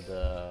gems for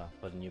the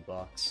new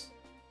box.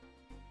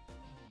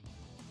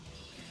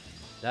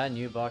 That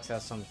new box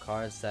has some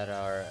cards that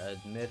are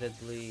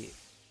admittedly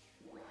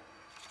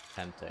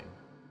tempting.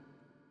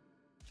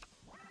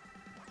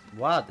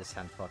 Wow, this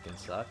hand fucking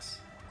sucks.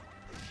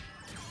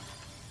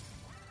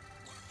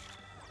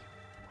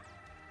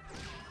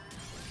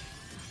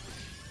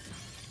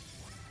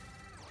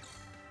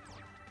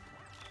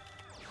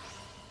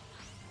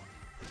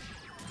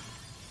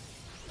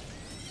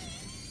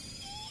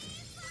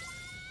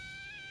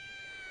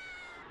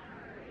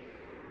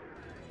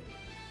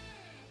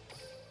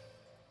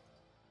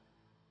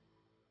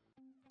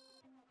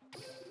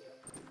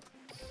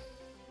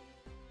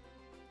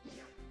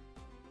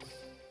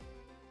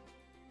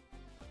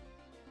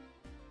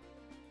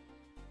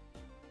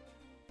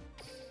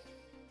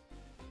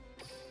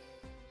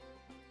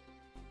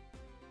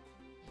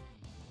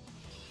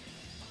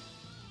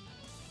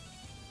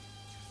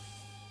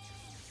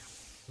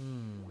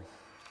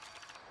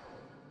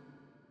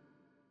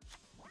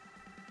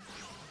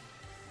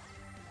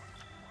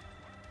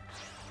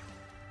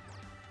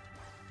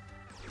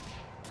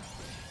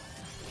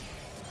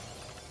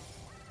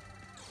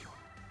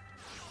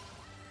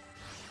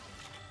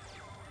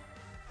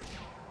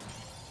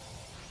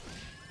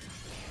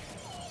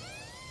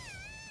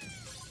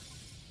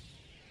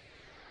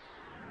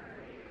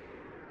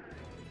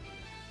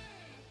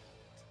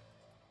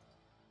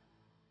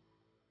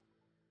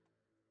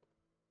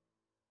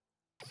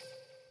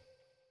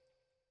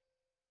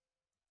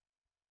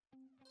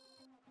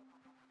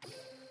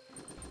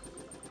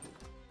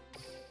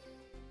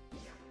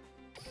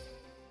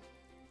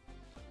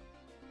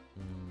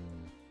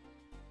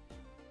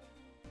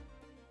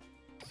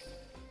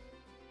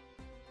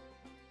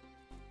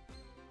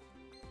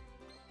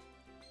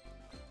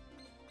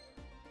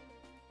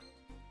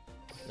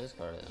 This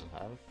card I don't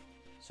have,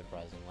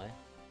 surprisingly.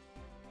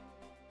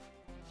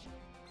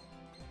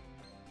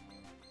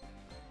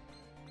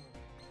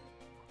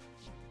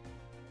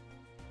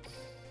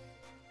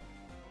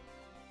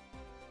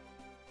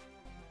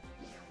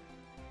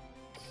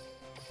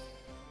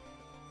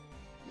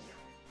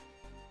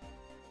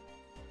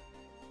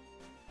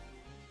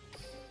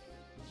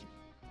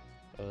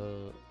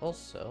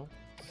 Also,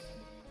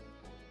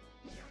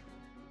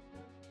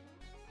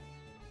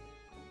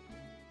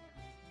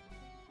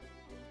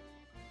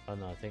 oh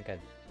no, I think I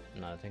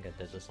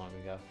did this long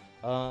ago.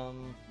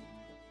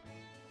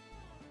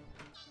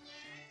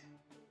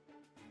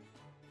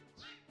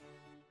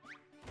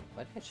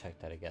 Why did I check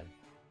that again?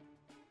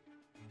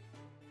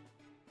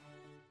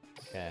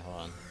 Okay,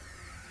 hold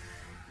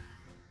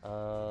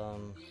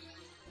on.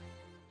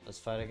 Let's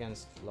fight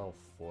against level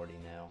 40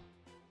 now,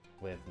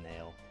 with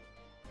Nail.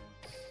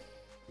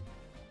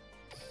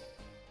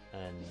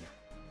 And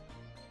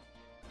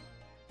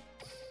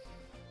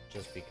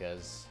just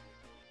because.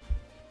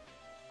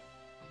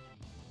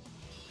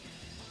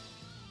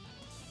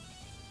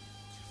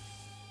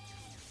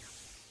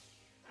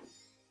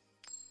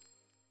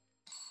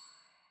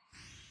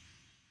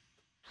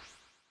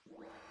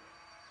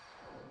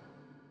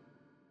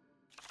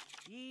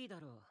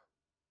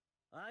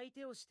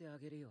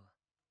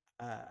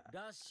 Ah.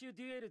 ラッシュ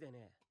デュエルで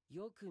ね、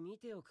よく見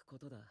ておくこ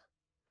とだ。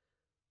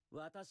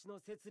私の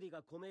摂理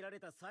が込められ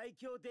た最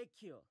強デッ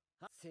キを、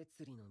摂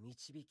理の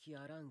導き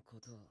あらん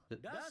ことを。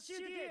ラッシュ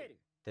デュエル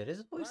Did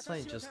his voice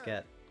line just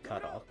get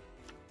cut off?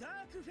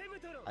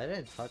 I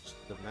didn't touch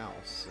the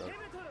mouse, so...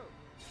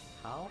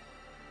 How?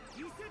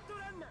 リセット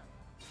ランナー。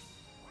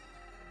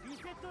リ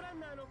セットラン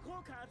ナーの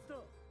効果発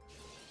動。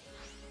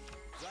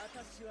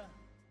私は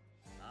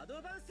ア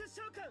ドバンス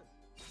召喚。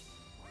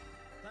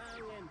タ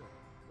ーンエンド。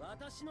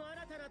私の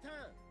新たなター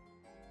ン。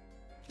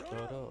ド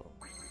ロ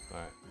ー。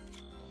Alright.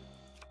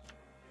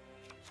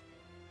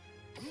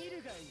 見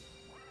るがいい。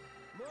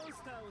モン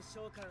スターを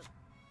召喚。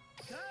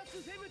ダーク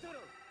フェムトロ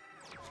ン。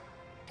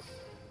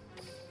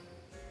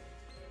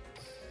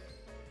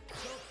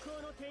速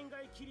攻の天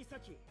外切り裂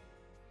き。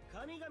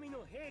神々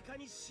の陛下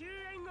に終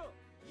焉を。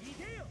い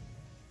でよ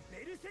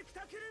ベルセク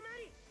タクルマ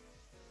リ。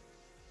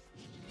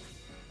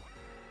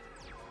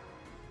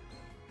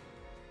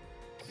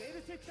ベ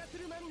ルセクタク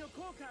ルマリの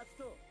効果発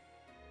動。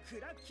ク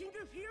ラッキング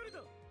フィヨルド。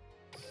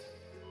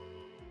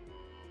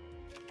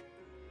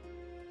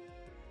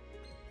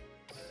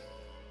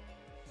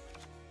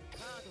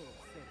カードを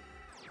伏せる。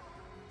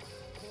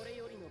これ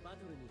よりのバ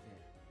トルにて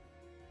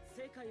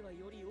世界は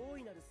より大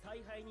いなる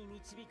采配に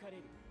導かれ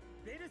る。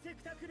ベルセ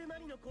クタクルマ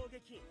リの攻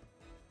撃。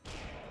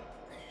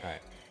は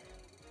い。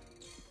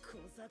小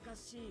賢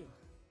しいよ。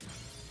タ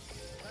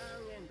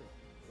ーンエンド。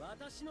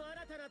私の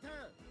新たなタ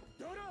ーン。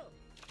ドロー。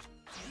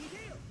逃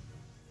げよ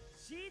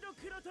シード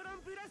クロトロ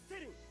ンブラッセ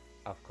ル。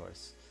 Of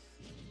course.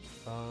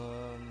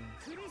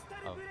 クリスタ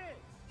ルブレーン。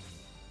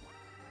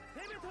フ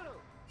ェメトロン。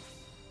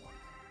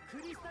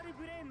クリスタル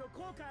ブレーンの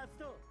効果発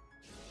動。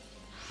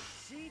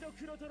シード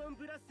クロトロン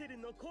ブラッセル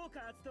の効果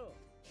発動。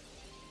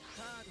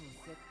カードを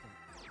セット。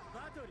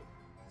バトル。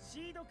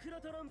シードク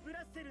ロトロンブ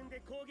ラッセルンで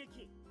攻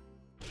撃。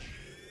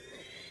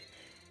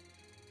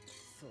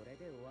それ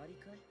で終わり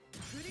かい。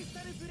クリス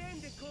タルブレー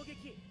ンで攻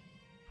撃。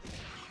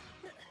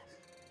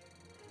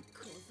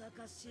小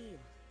賢しいよ。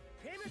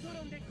フェメト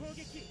ロンで攻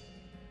撃。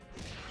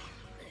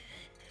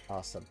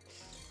Awesome.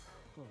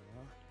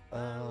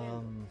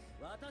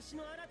 私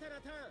の新た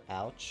なタ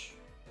ーン。 Ouch.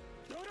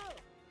 ドロ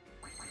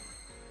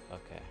ー。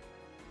 Okay.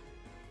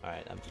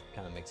 Alright, I'm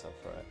kind of mixed up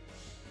for it.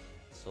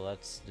 So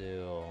let's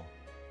do...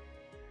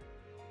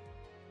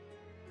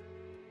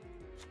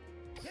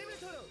 フェメ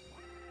トロン。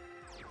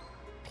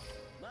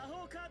魔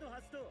法カード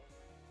発動。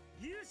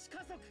有志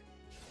加速。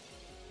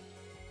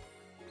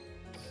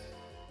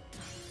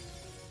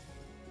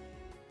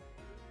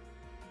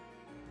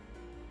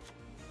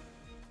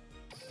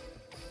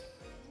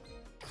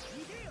逃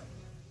げよ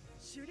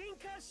シュリン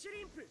カーシュ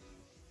リンプ。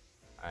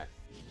 Alright.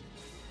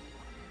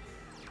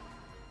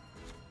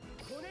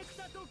 コネク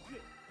タドッグ。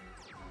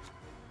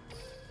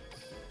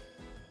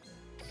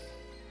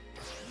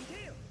逃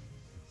げよ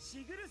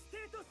シグルステ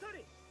ートソ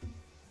ル。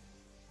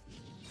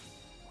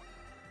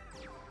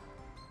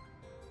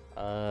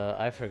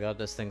I forgot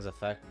this thing's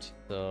effect,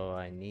 so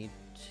I need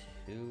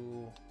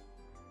to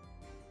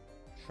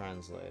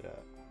translate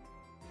it.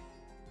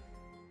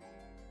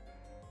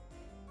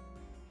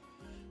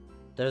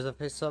 There's a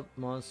face-up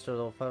monster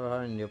level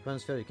 500 in the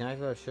opponent's field. You can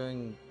activate by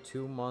showing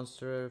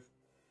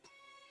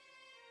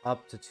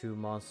up to two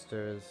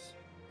monsters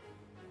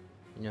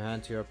in your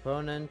hand to your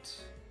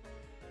opponent.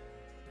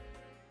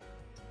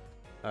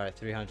 Alright,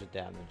 300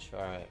 damage.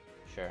 Alright,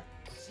 sure.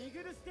 シ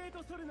グルステー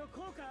トソルの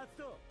効果発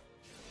動。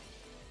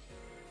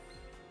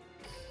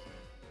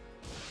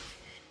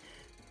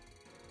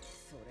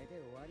それで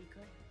終わりか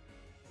い。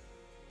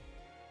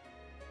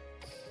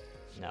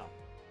 No,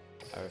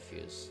 I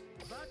refuse.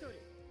 バトル。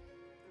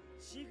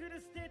シグ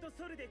ルステート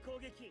ソルで攻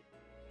撃。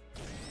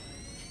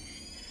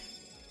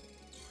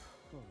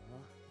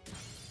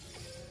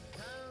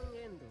ターン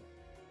エンド。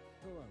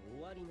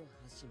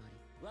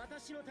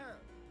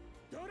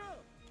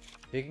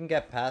If you can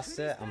get past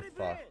it, I'm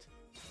fucked.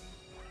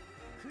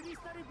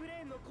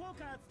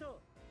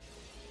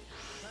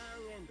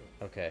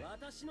 Okay,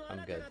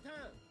 I'm good.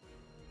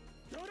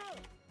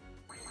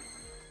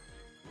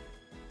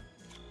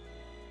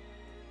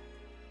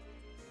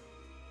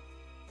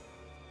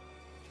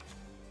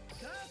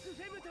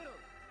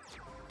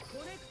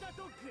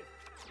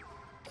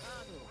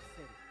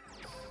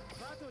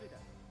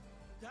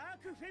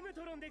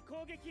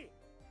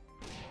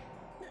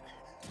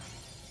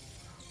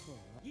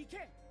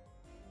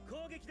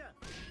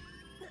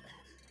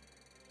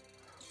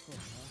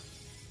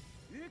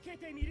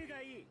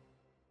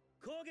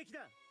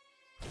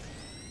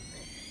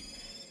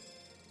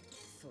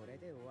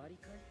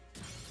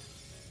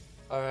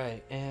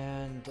 Alright,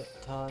 and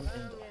turn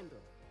into...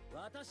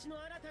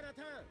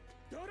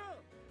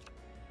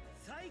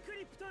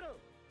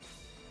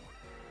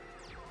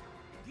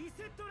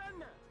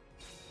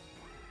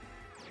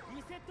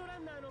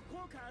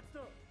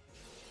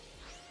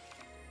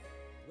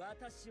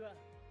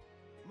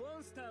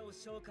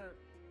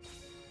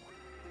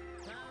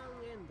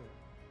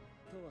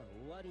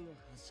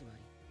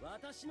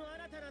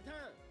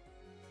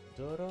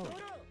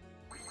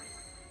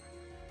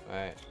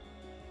 Alright.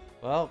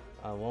 Well,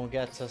 I won't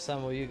get to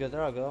assemble Yuga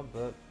Drago,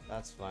 but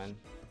that's fine.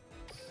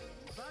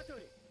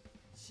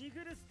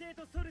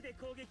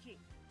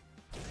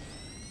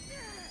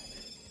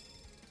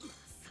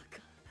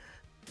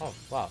 Oh,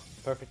 wow.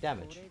 Perfect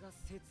damage.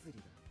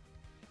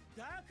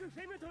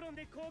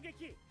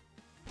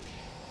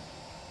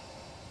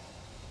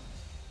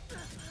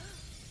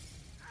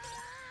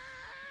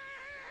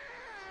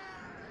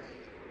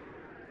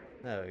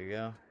 There we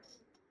go.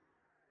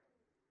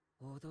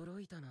 驚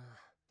いたな。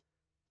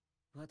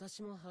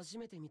私も初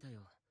めて見た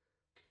よ。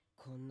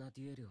こんな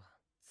デュエルは。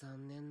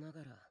残念な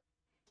がら、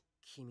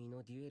君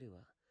のデュエルは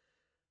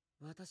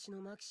私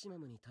のマキシマ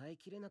ムに耐え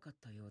きれなかっ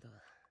たようだ。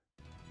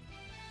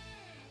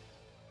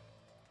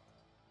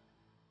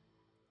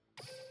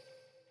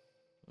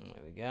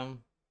There we go.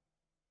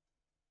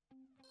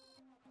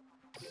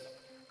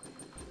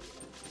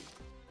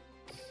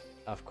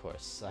 Of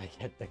course, I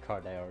get the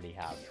card I already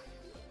have.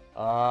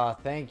 Oh,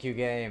 thank you,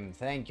 game.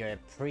 Thank you. I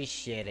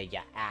appreciate it, you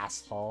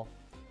asshole.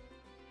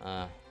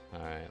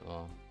 Alright,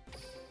 well.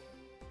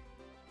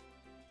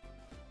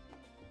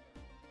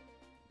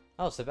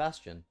 Oh,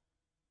 Sebastian.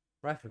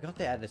 Right, I forgot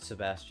they added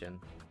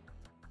Sebastian.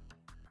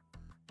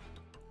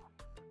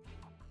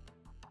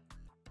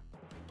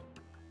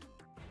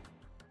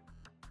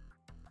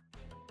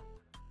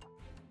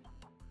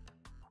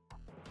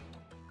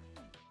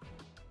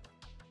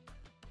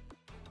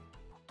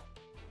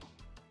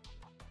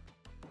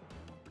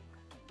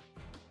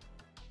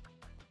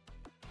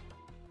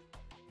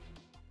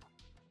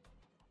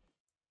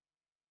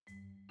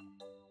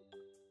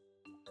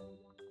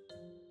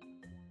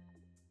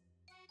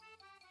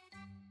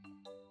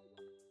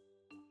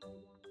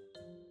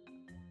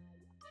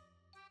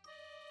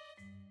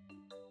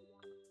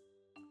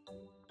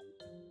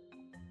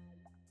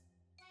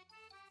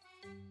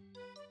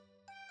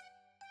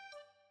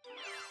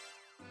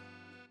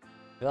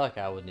 I feel like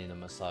I would need a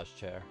massage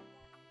chair.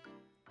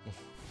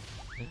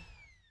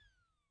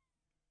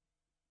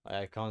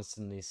 I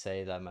constantly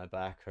say that my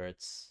back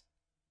hurts,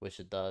 which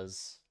it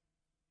does.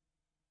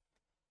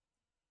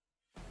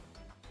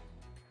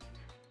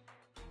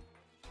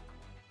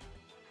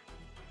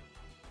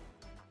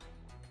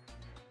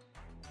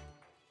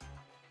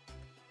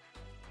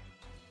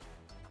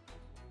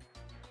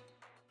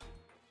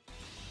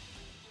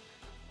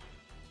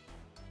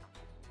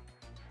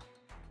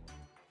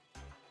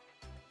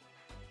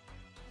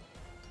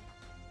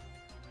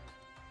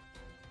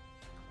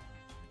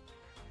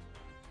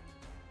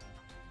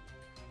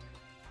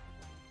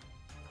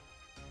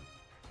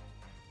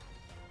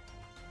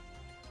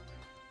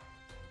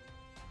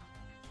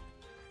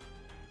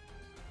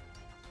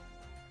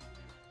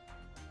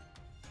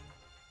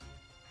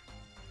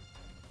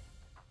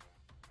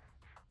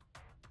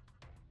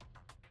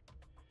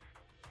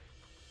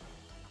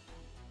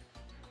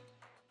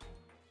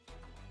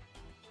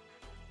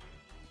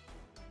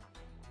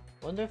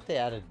 Wonder if they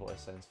added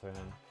voice lines for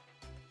him,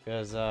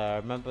 because I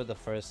remember the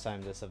first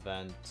time this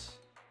event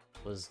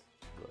was,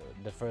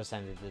 the first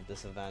time they did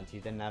this event, he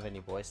didn't have any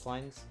voice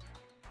lines.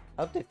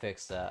 I hope they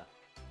fix that.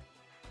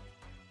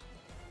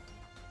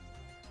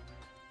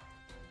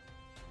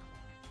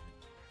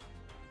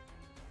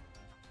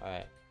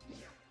 Alright.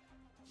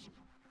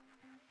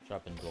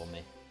 Drop and duel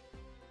me.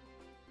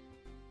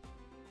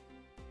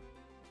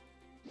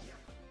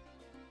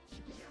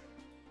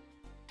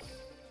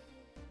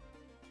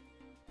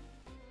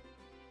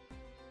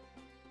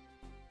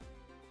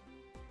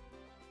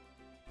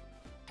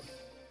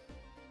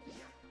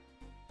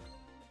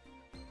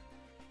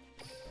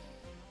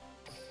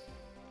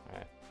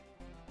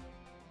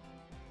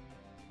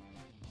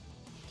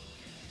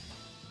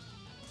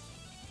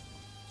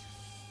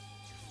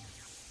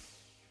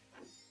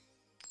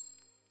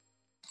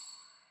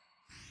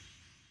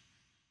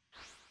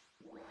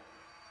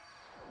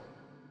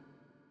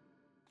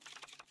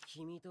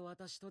 君と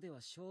私とでは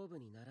勝負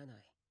にならない。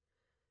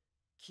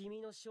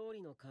君の勝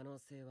利の可能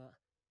性は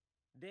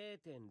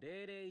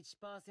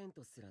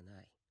 0.001% すら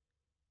ない。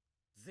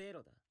ゼ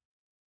ロだ。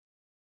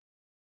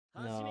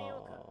始め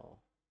ようか。 No.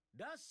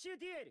 ラッシュ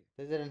デュエル。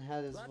 They didn't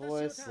have his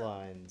voice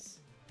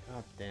lines.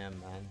 God damn,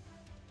 man.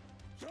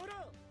 ドロー。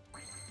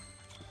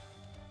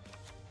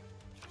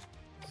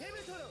デム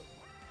トロ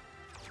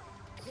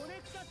ー。コ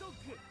ネクタドッ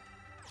グ。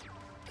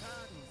カ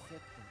ードをセッ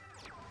ト。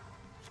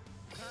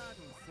カー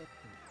ドをセット。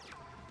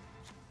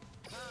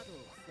カードを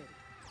伏せる。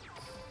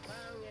ター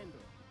ンエンド。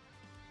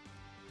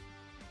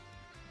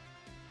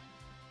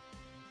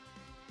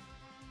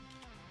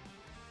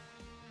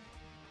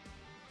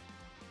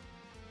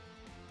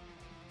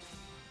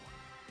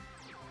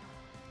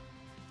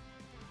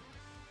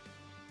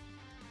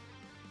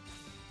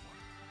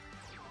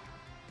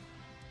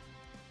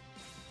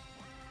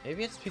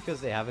Maybe it's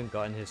because they haven't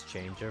gotten his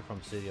changer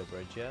from Studio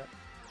Bridge yet.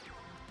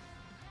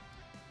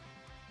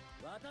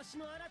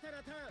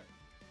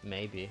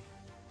 Maybe.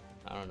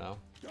 I don't know.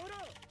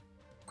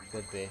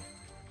 Could be.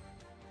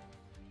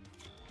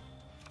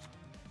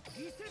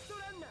 リセ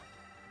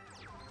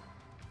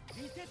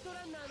ット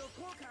ランナーの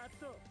効果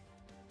発動。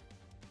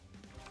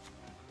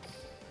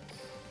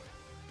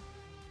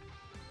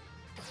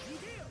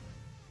逃げよ、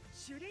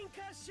シュリン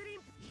カーシュリン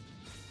プ。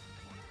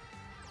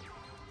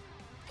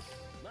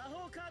魔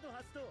法カード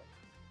発動、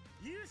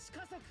有志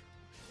加速。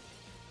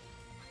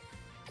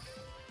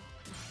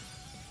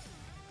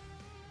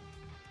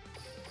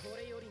こ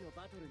れよりの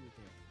バトルに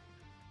て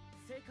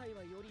世界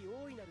はより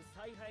大いなる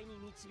采配に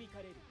導か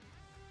れる。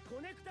コ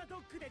ネクタド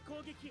ッグで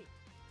攻撃。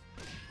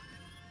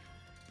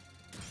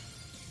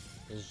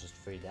 This is just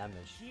free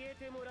damage. 消え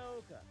てもらお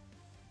うか。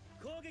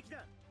攻撃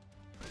だ。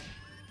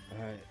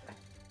 Alright.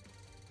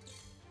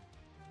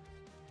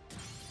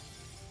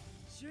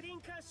 シュリ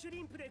ンカーシュ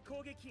リンプで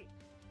攻撃。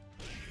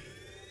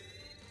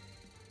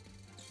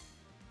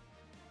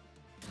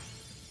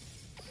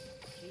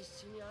必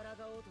死に抗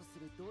おうとす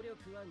る努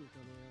力は認めよう。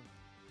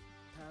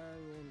ターン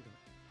エンド。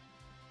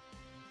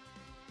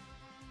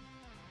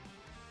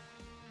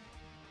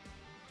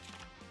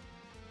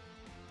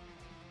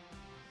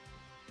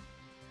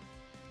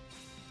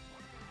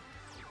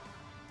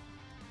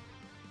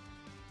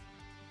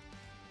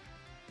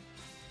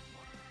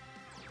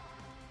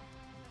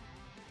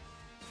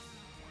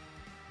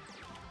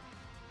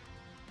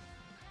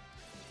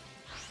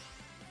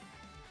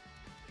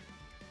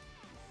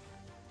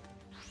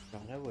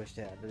 God, I wish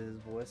they added his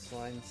voice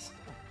lines.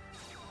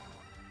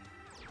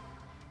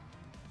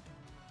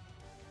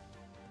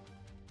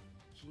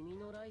 君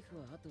のライフ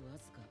はあとわ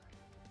ずか。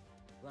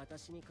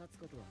私に勝つ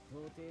ことは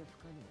到底不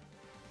可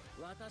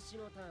能。私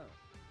のターン。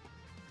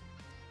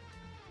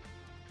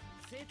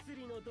摂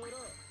理のドロー。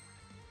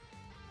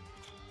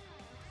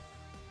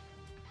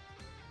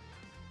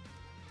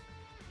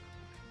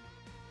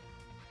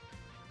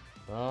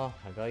 Well,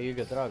 I got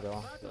Yuga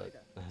Drago,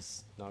 but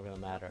that's not gonna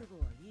matter.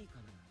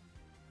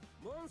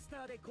 モンス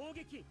ターで攻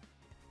撃。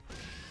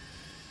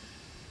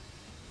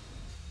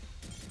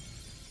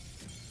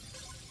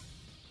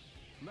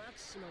マ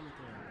キシマムと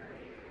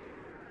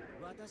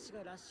は私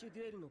がラッシュデ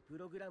ュエルのプ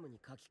ログラム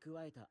に書き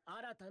加えた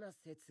新たな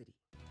摂理。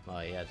 Oh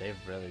yeah, they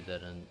really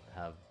didn't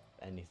have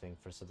anything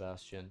for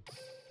Sebastian.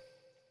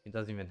 He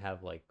doesn't even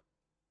have like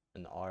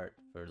an art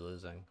for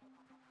losing.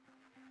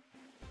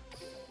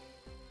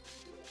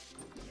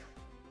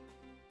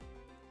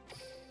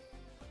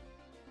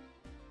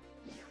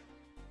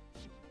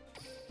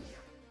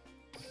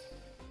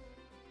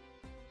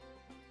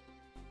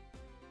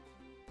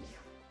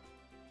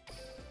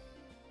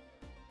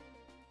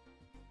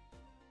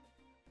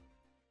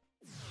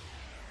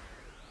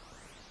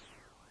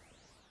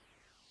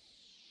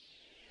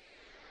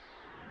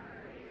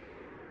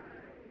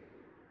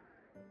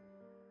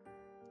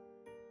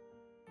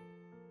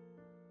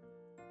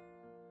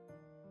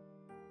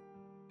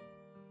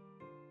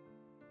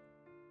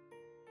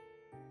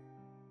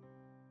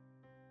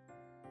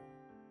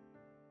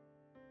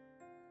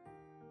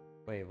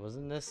 Wait,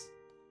 wasn't this?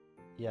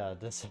 Yeah,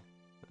 this.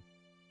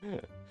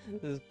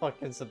 This is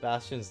fucking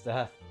Sebastian's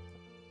death.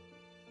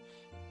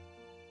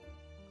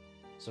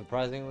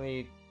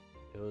 Surprisingly,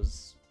 it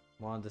was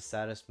one of the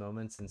saddest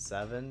moments in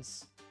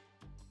Sevens,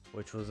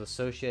 which was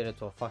associated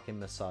to a fucking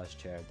massage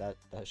chair. That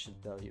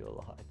should tell you a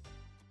lot.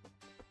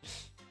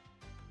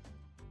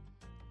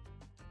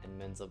 And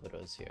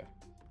Menzaburo here.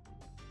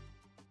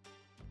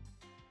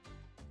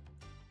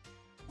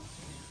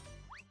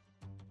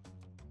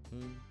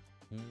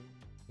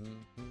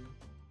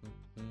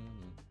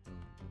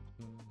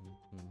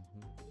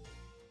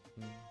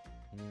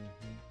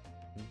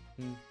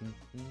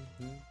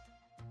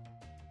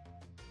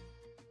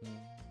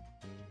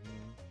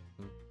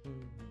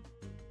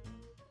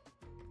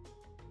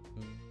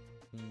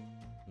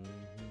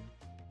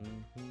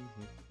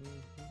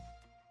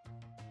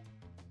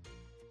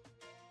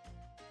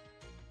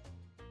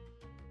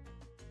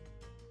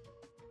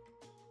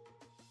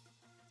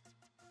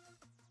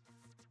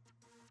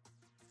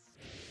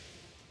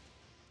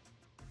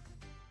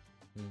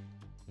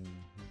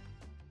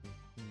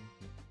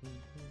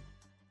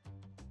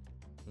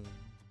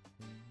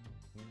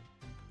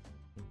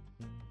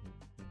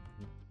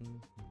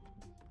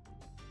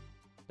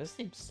 This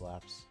team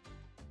slaps.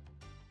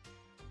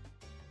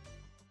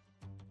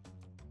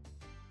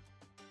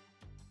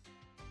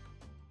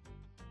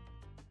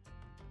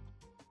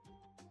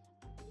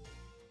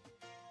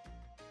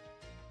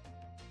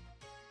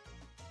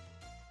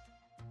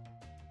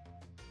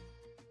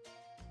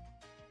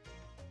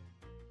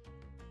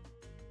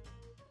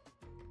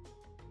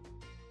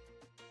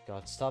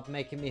 God, stop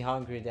making me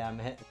hungry, damn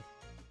it.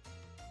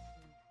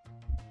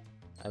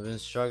 I've been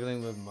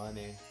struggling with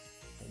money.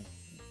 I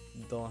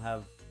don't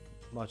have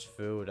much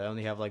food. I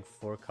only have like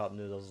 4 cup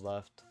noodles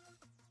left.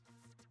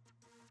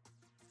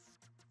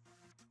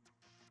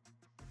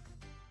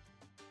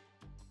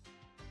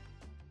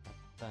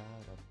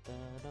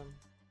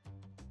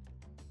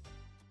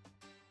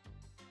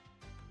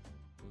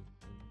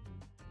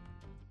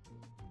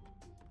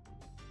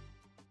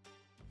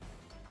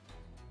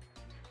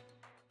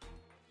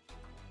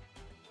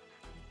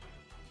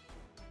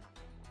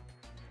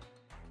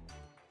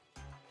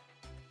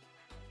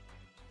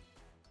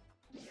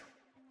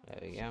 There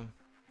we go.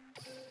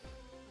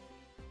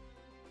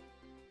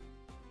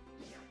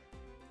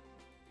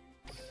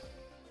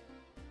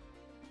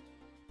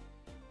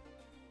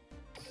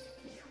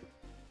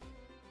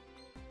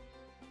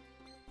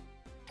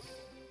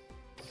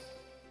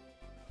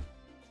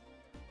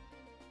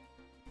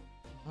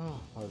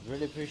 Oh, I would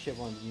really appreciate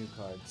one of the new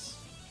cards.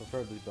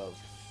 Preferably both.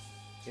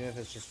 Even if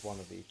it's just one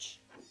of each.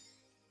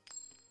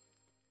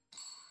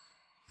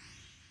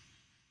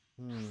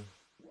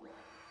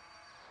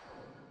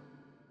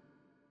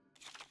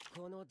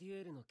 このデュ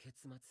エルの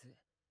結末、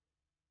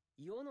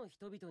世の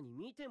人々に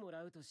見ても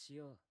らうとし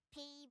よう。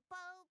ピーポー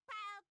パー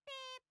ピー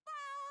ポ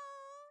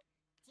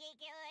ー、地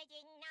球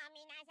人の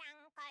皆さ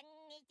んこ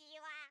んにち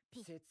は。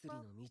摂理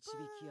の導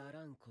きあ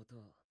らんこと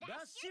を。ラ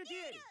ッシュデュ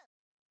エル、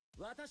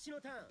私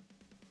のターン。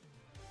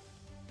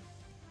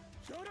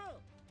ドロ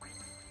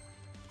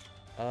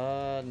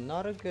ー。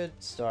 Not a good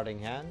starting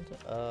hand,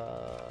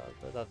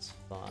 but that's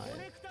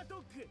fine.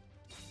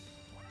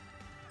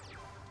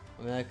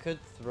 I mean, I could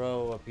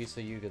throw a piece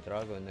of Yuga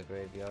Drago in the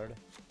graveyard.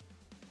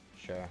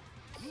 Sure.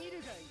 モン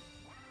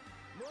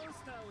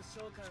スターを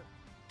召喚。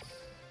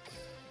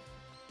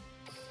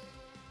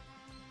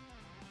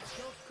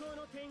直行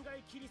の天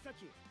外切り裂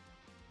き、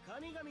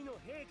神々の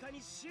陛下に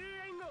終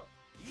焉を。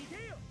い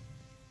でよ、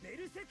ベ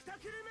ルセクタ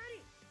クルマ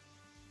リ。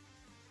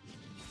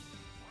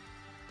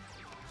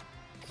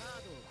カ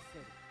ードを伏せ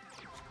る。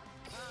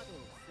カード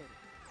を伏せる。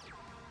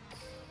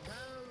ター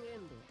ンエ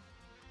ンド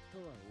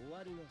とは終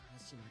わりの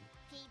始まり。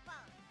ピーポー、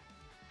私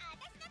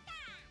のター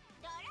ン。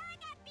ドロー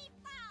だピー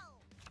ポー。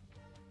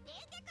出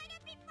てくる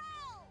ピーポー。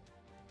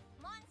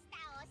モンスタ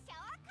ーを召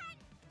喚。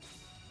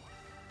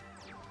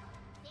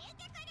出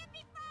てくる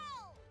ピーポ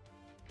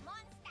ー。モ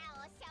ンスター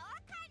を召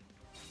喚。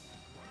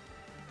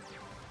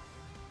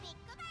ビッグ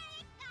バン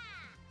エッガ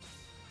ー。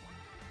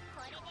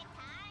これで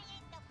ターン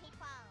エンドピー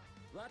ポ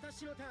ー。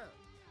私のターン。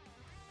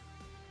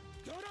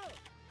ドロ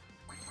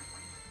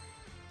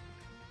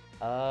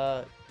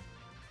ー。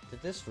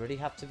Did this really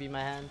have to be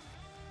my hand?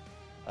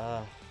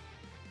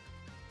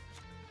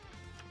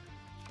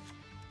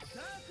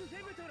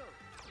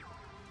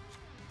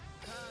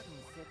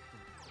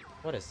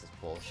 What is this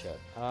bullshit?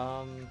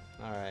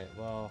 Alright,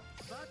 well.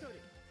 バト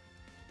ル、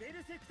ベ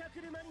ルセクタ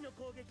クルマリの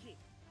攻撃。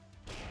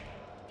ピ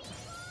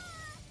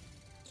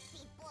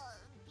ーポー、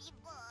ピー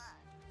ポー。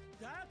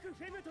ダーク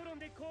フェムトロン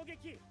で攻撃。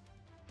ピー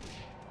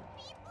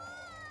ポー、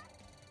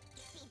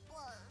ピーポー、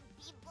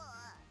ピーポー。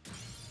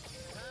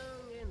タ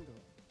ーンエンド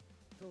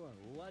とは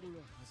終わり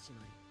の始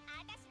まり。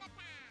私の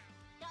ターン。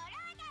ドロー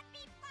だピ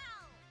ーポー。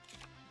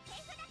手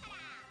札から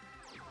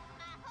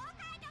魔法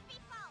カードピ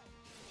ーポー。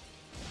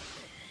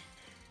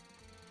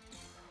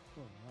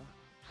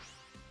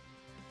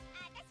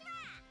私は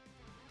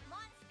モン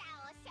スタ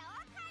ーを召喚。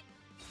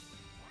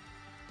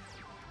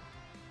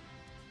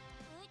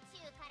宇宙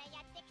から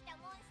やってきた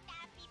モンスタ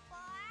ーピーポー。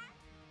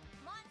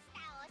モンスタ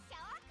ーを召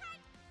喚。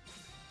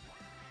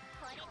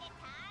これで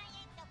ター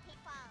ンエンドピー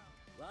ポー。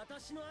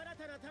私の新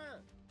たなター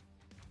ン。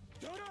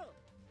ドロー。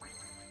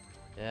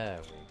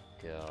 There we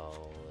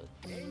go.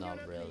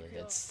 Not really.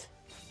 It's.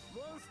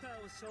 モンスター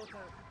を召喚。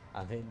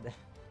 I mean,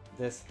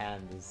 this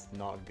hand is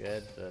not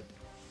good, but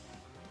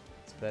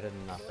it's better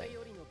than これ nothing.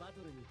 よりのバ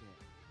トルにて、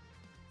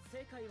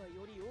世界は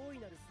より大い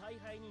なる采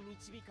配に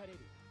導かれる。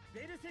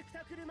ベルセク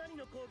タクルマリ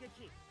の攻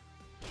撃。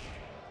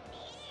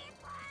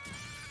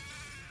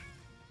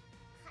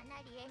か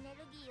なりエネ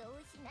ルギーを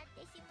失っ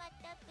てしまっ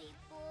たピー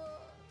ポー。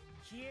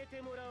消えて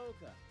もらおう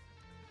か。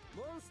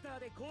モンスター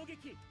で攻撃。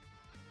ピ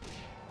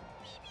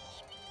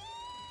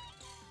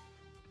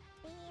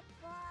ー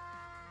ポー。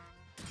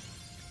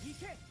行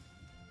け。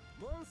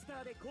モンス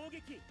ターで攻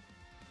撃。ピー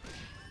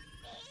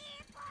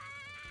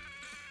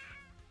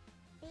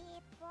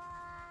ポー。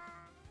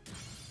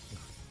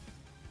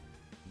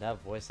 That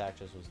voice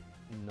actress was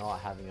not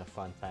having a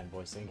fun time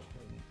voicing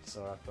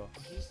Sorako.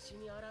 必死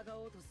に抗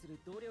おうとする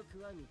努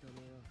力は認め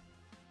よう。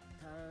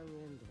ターンエ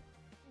ンド。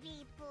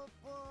ピーポー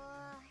ポー。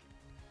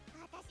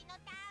私の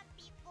ターン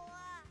ピーポー。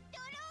ド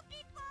ローピ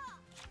ーポー。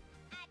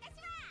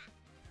私は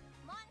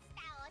モンス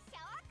ターを召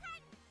喚。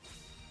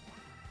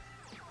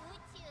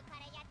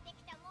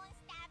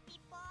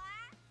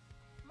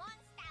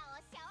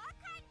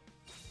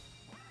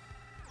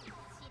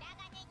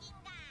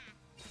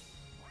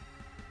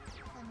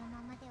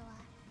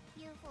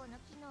抗の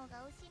機能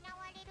が失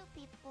われる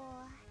ピッポ。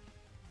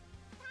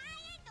ターン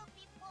エンド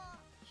ピッポ。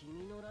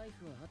君のライ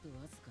フはあと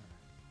わずか。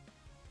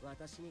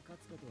私に勝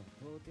つことは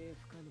到底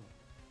不可能。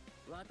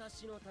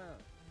私のター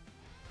ン。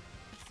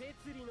摂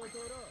理のドロ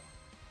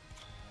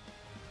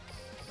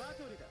ー。バ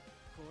トルだ。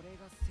これ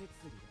が摂理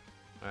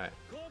だ。Alright.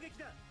 攻撃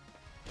だ。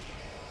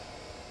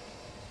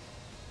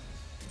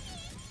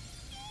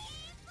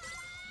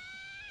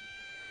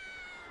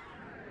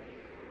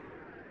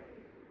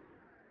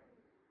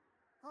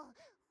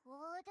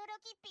驚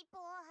きピポ。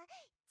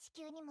地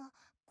球にも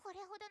これ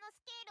ほどの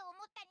スケールを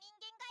持った人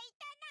間がい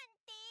たなん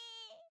て。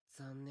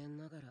残念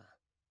ながら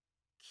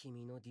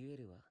君のデュエ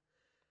ルは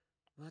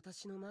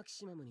私のマキ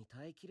シマムに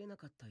耐えきれな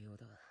かったよう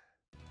だ。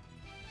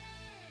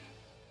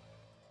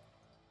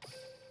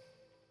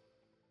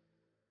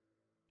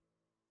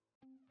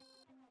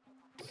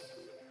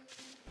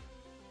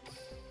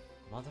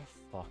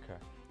Motherfucker.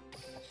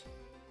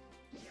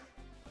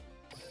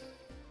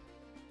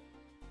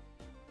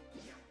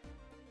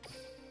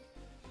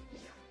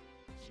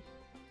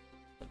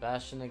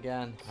 Sebastian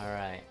again?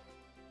 Alright.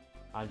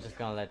 I'm just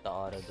gonna let the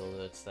auto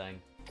do its thing.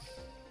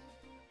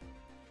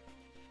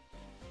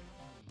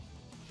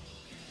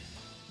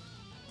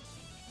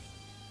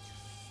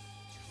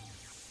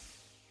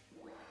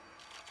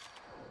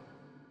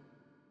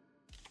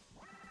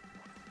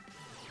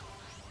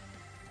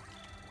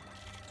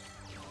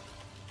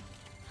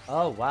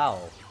 Oh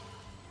wow.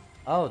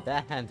 Oh,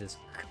 that hand is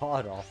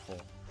god awful.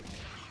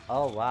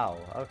 Oh wow.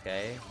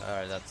 Okay.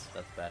 Alright, that's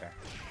better.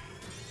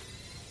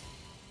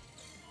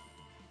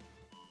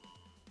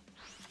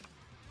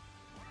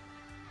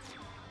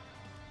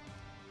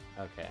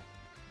 Okay.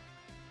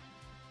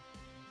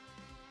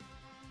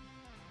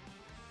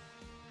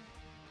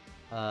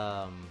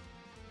 Are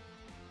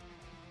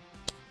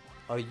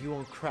you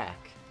on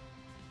crack?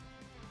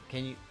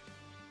 Can you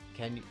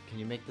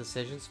make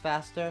decisions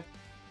faster?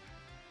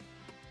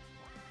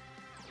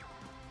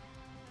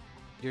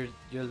 You're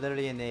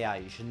literally an AI.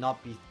 You should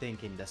not be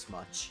thinking this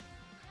much.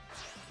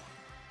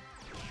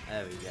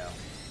 There we go.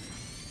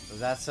 Was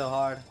that so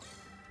hard?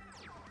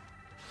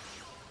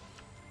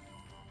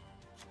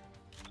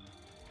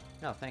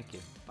 No, thank you.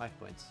 5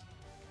 points.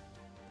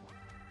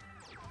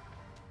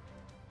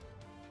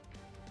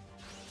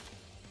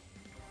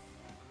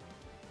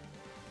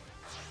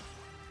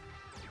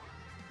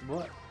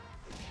 What?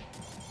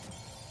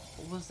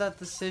 What was that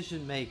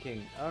decision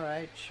making?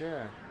 Alright,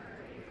 sure.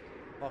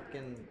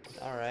 Fucking...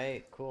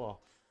 Alright, cool.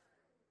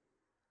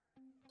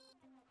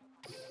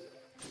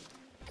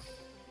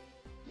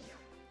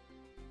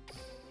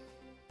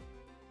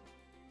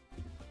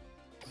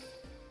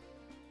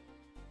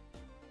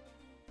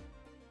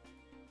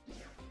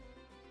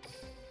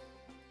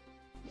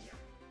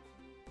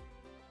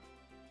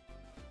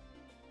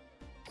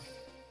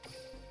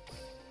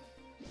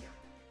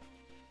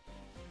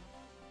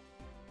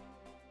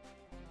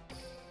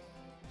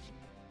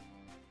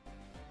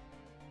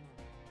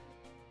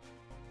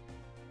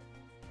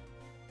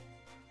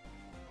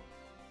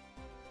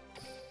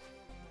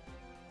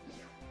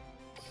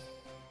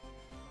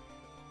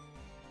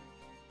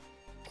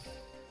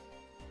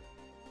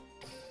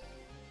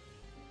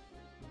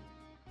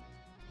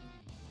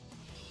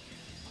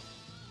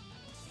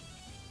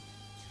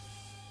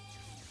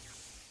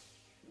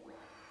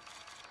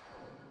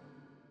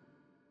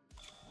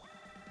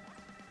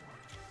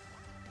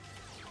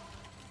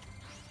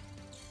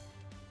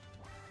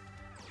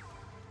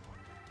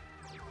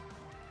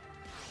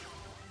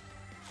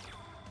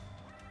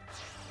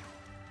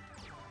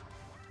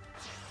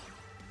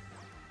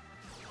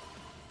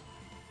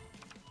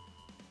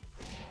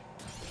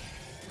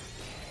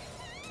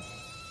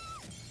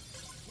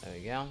 There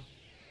we go.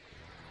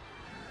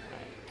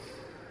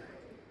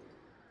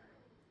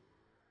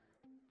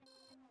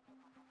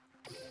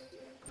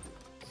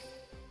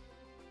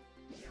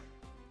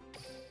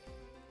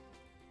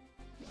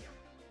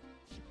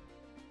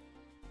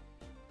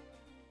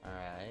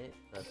 Alright,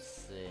 let's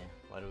see.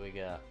 What do we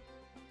got?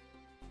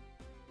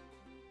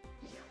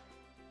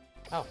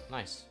 Oh,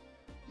 nice.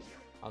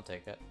 I'll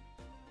take it.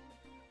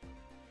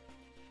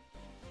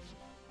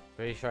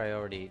 Pretty sure I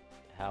already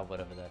have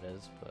whatever that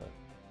is, but...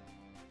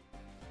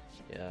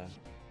 yeah.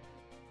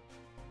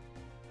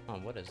 Oh,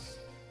 what is...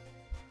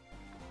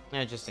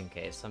 yeah, just in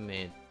case. Let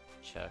me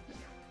check.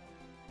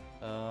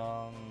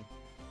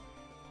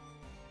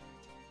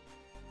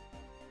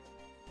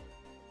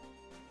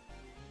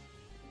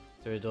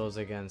 3 duels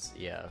against...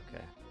 yeah,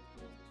 okay.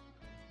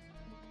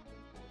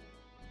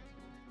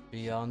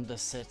 Beyond the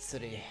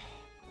Setsuri.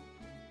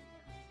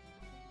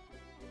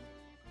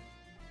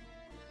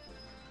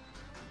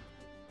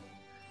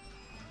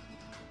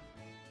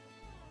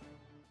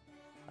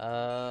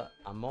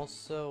 I'm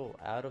also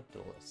out of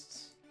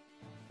duelists.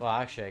 Well,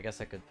 actually, I guess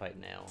I could fight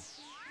Nail.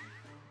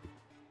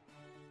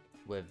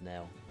 With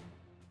Nail.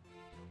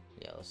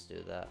 Yeah, let's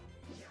do that.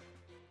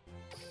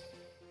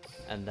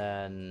 And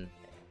then...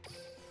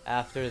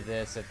 after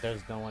this, if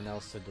there's no one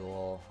else to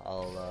duel,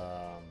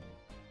 I'll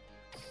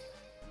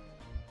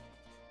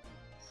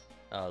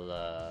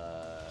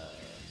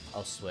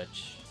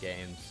switch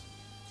games.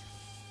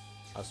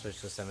 I'll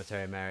switch to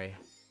Cemetery Mary.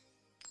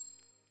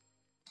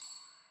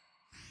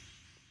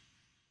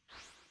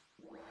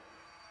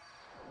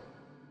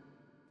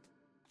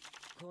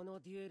 この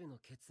デュエルの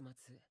結末、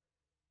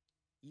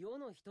世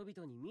の人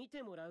々に見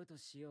てもらうと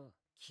しよう。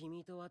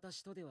君と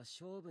私とでは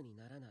勝負に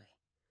ならない。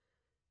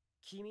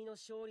君の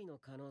勝利の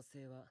可能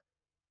性は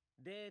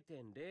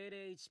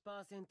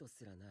 0.001%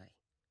 すらない。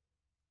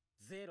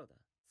ゼロだ。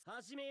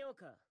始めよう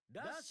か。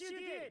ラッシュデュ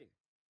エル。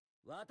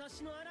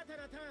私の新た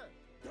なターン。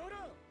ドロー。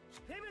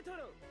フェムトロ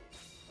ン。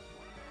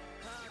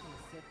カードを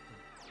セット。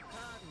カー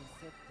ドを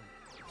セット。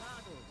カ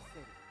ードを伏せ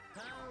る。タ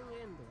ーン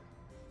エンド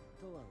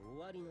とは終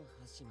わりの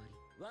始まり。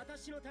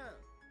私のターン。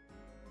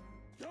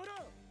ドロー。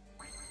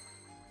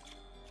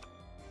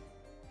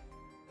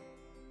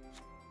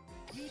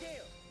いで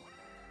よ。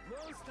モ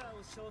ンスター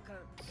を召喚。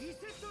リ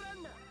セットラ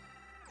ンナー。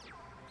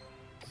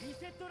リ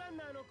セットラン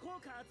ナーの効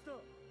果発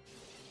動。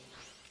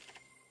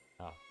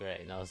 Oh,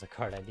 great. That was the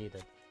card I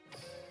needed.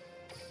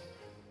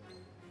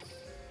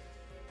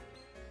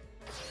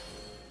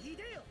 い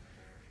でよ。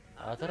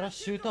新し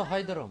いシュートハ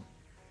イドロン。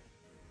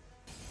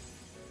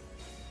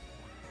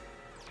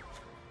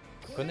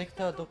コネク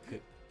タードッ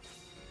ク。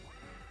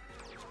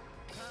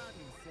カード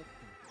をセット。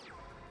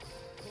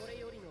これ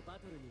よりのバ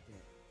トルにて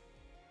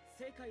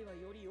世界は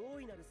より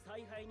大いなる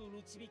采配に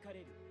導か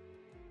れる。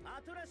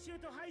アトラシュー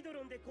トハイド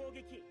ロンで攻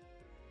撃。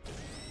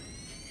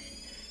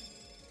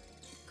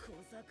小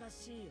賢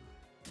しいよ。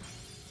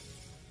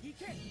行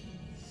け。プ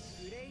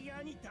レイヤ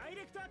ーにダイ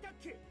レクトアタッ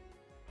ク。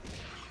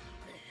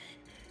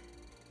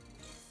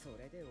そ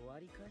れで終わ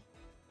りかい。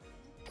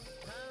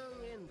ター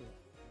ンエンド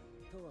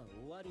とは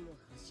終わりの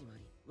始ま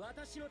り。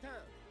私のターン。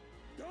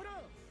ドロー。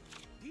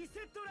リ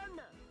セットラン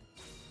ナー。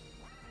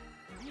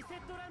リセ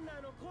ットランナ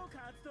ーの効果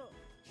発動。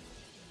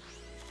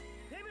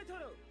フェムト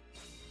ロン。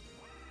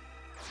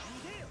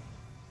逃げよ。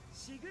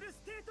シグル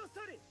ステート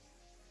ソル。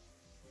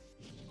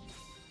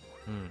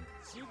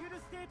シグル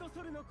ステート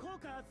ソルの効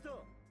果発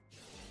動。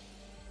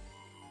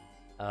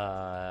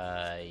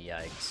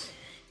Yikes.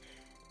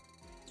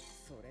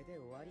 それで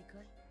終わりか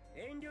い。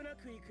遠慮な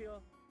く行く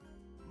よ。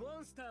モ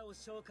ンスターを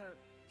召喚。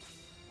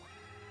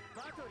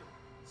バトル。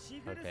シ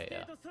グルス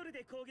テートソル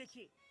で攻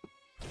撃。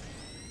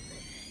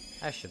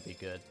That should be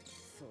good.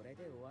 それ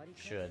で終わりか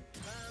い。 Should. タ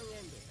ーン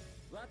エン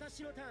ド。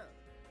私のターン。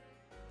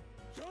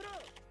ドロー。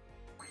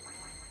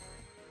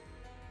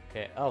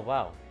 Okay. Oh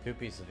wow. 2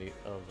 pieces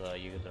of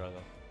Yuga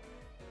Drago.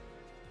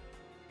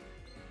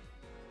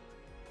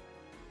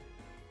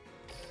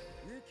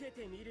 受け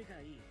てみるが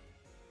いい。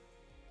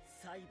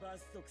サイバー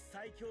ス族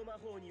最強魔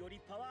法により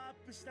パワーアッ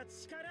プした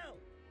力を。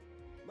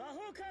魔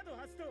法カード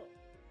発動。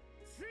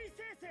水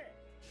星星。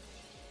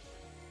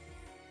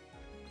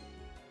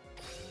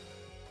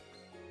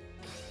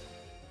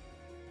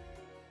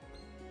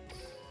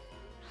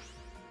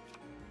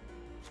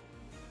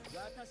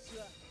私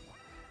は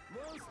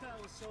モンスター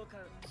を召喚。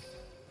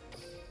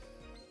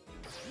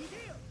い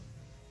でよ。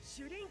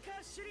シュリンカ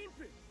ーシュリン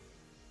プ。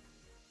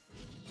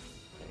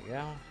 There you go.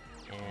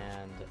 And カー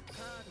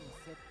ドを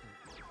セット。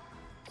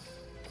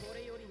こ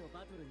れよりの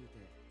バトルにて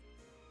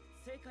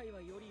世界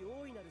はより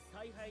大いなる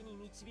采配に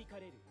導か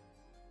れる。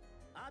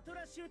アト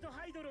ラシュート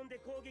ハイドロンで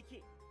攻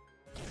撃。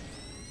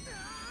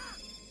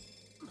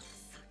ま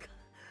さか。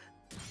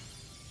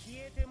消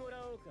えても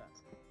らおうか。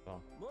 oh,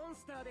 モン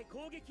スターで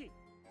攻撃。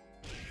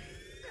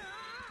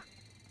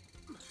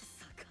ま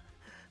さか。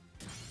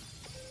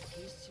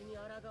必死に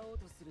抗おう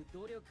とする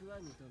努力は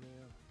認め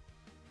よう。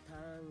タ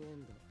ーンエ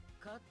ンド。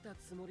勝った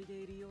つもりで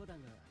いるようだ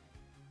が、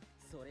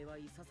それは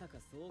いささか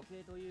早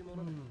計というも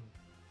のだ。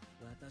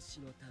私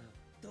のターン。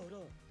ド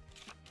ロー。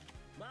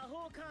魔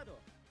法カード。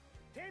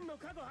天の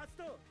加護発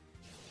動。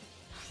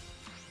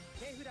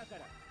手札か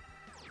ら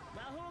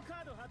魔法カ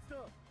ード発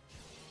動。フ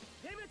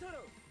ェムトロ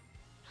ン。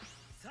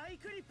サイ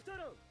クリプト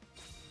ロン。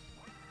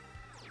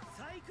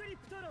サイクリ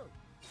プトロン。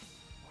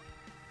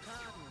カ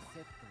ードを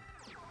セット。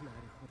なる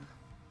ほ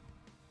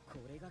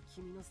ど。これが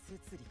君の摂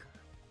理か。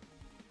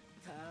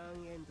ター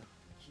ンエンド。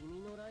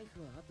君のライ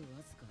フはあとわ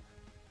ずか。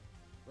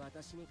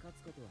私に勝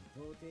つことは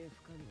到底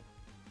不可能。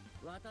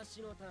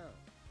私のターン。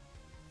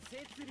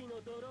摂理の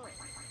ドロー。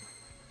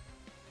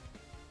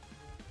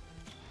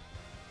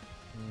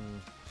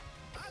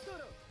アトロ。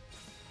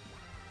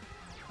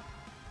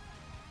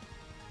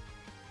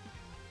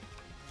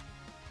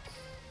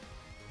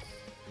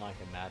 not like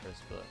it matters,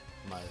 but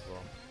might as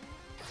well.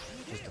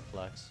 Just a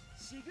flex.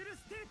 シグル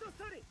ステート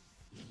ソル。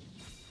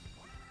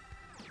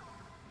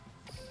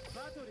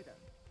バトルだ。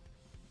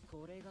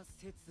これが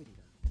摂理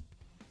だ。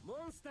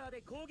モンスター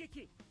で攻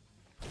撃。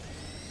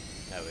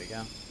 There we go.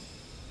 や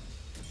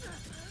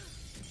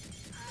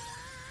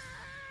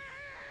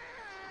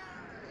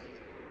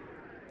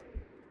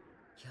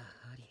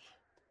はり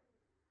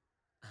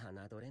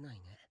侮れな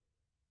いね。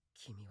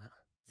君は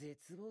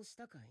絶望し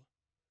たかい。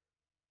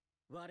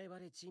我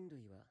々人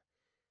類は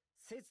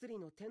摂理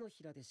の手の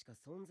ひらでしか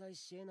存在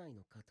し得ない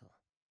のかと。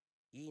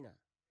いいな。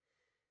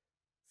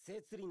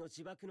摂理の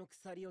呪縛の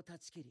鎖を断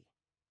ち切り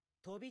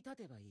飛び立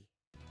てばいい。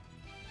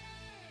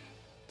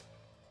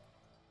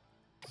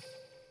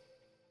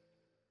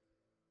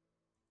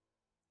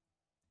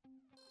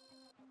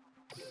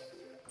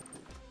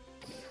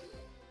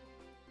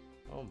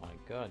Oh my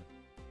god.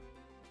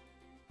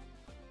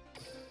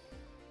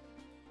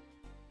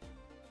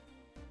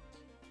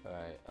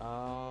 Alright,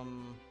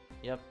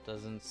 yep,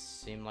 doesn't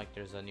seem like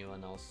there's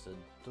anyone else to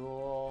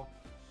duel.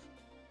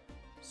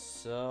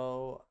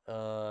 So,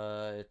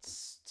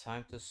 it's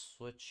time to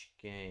switch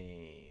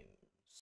games.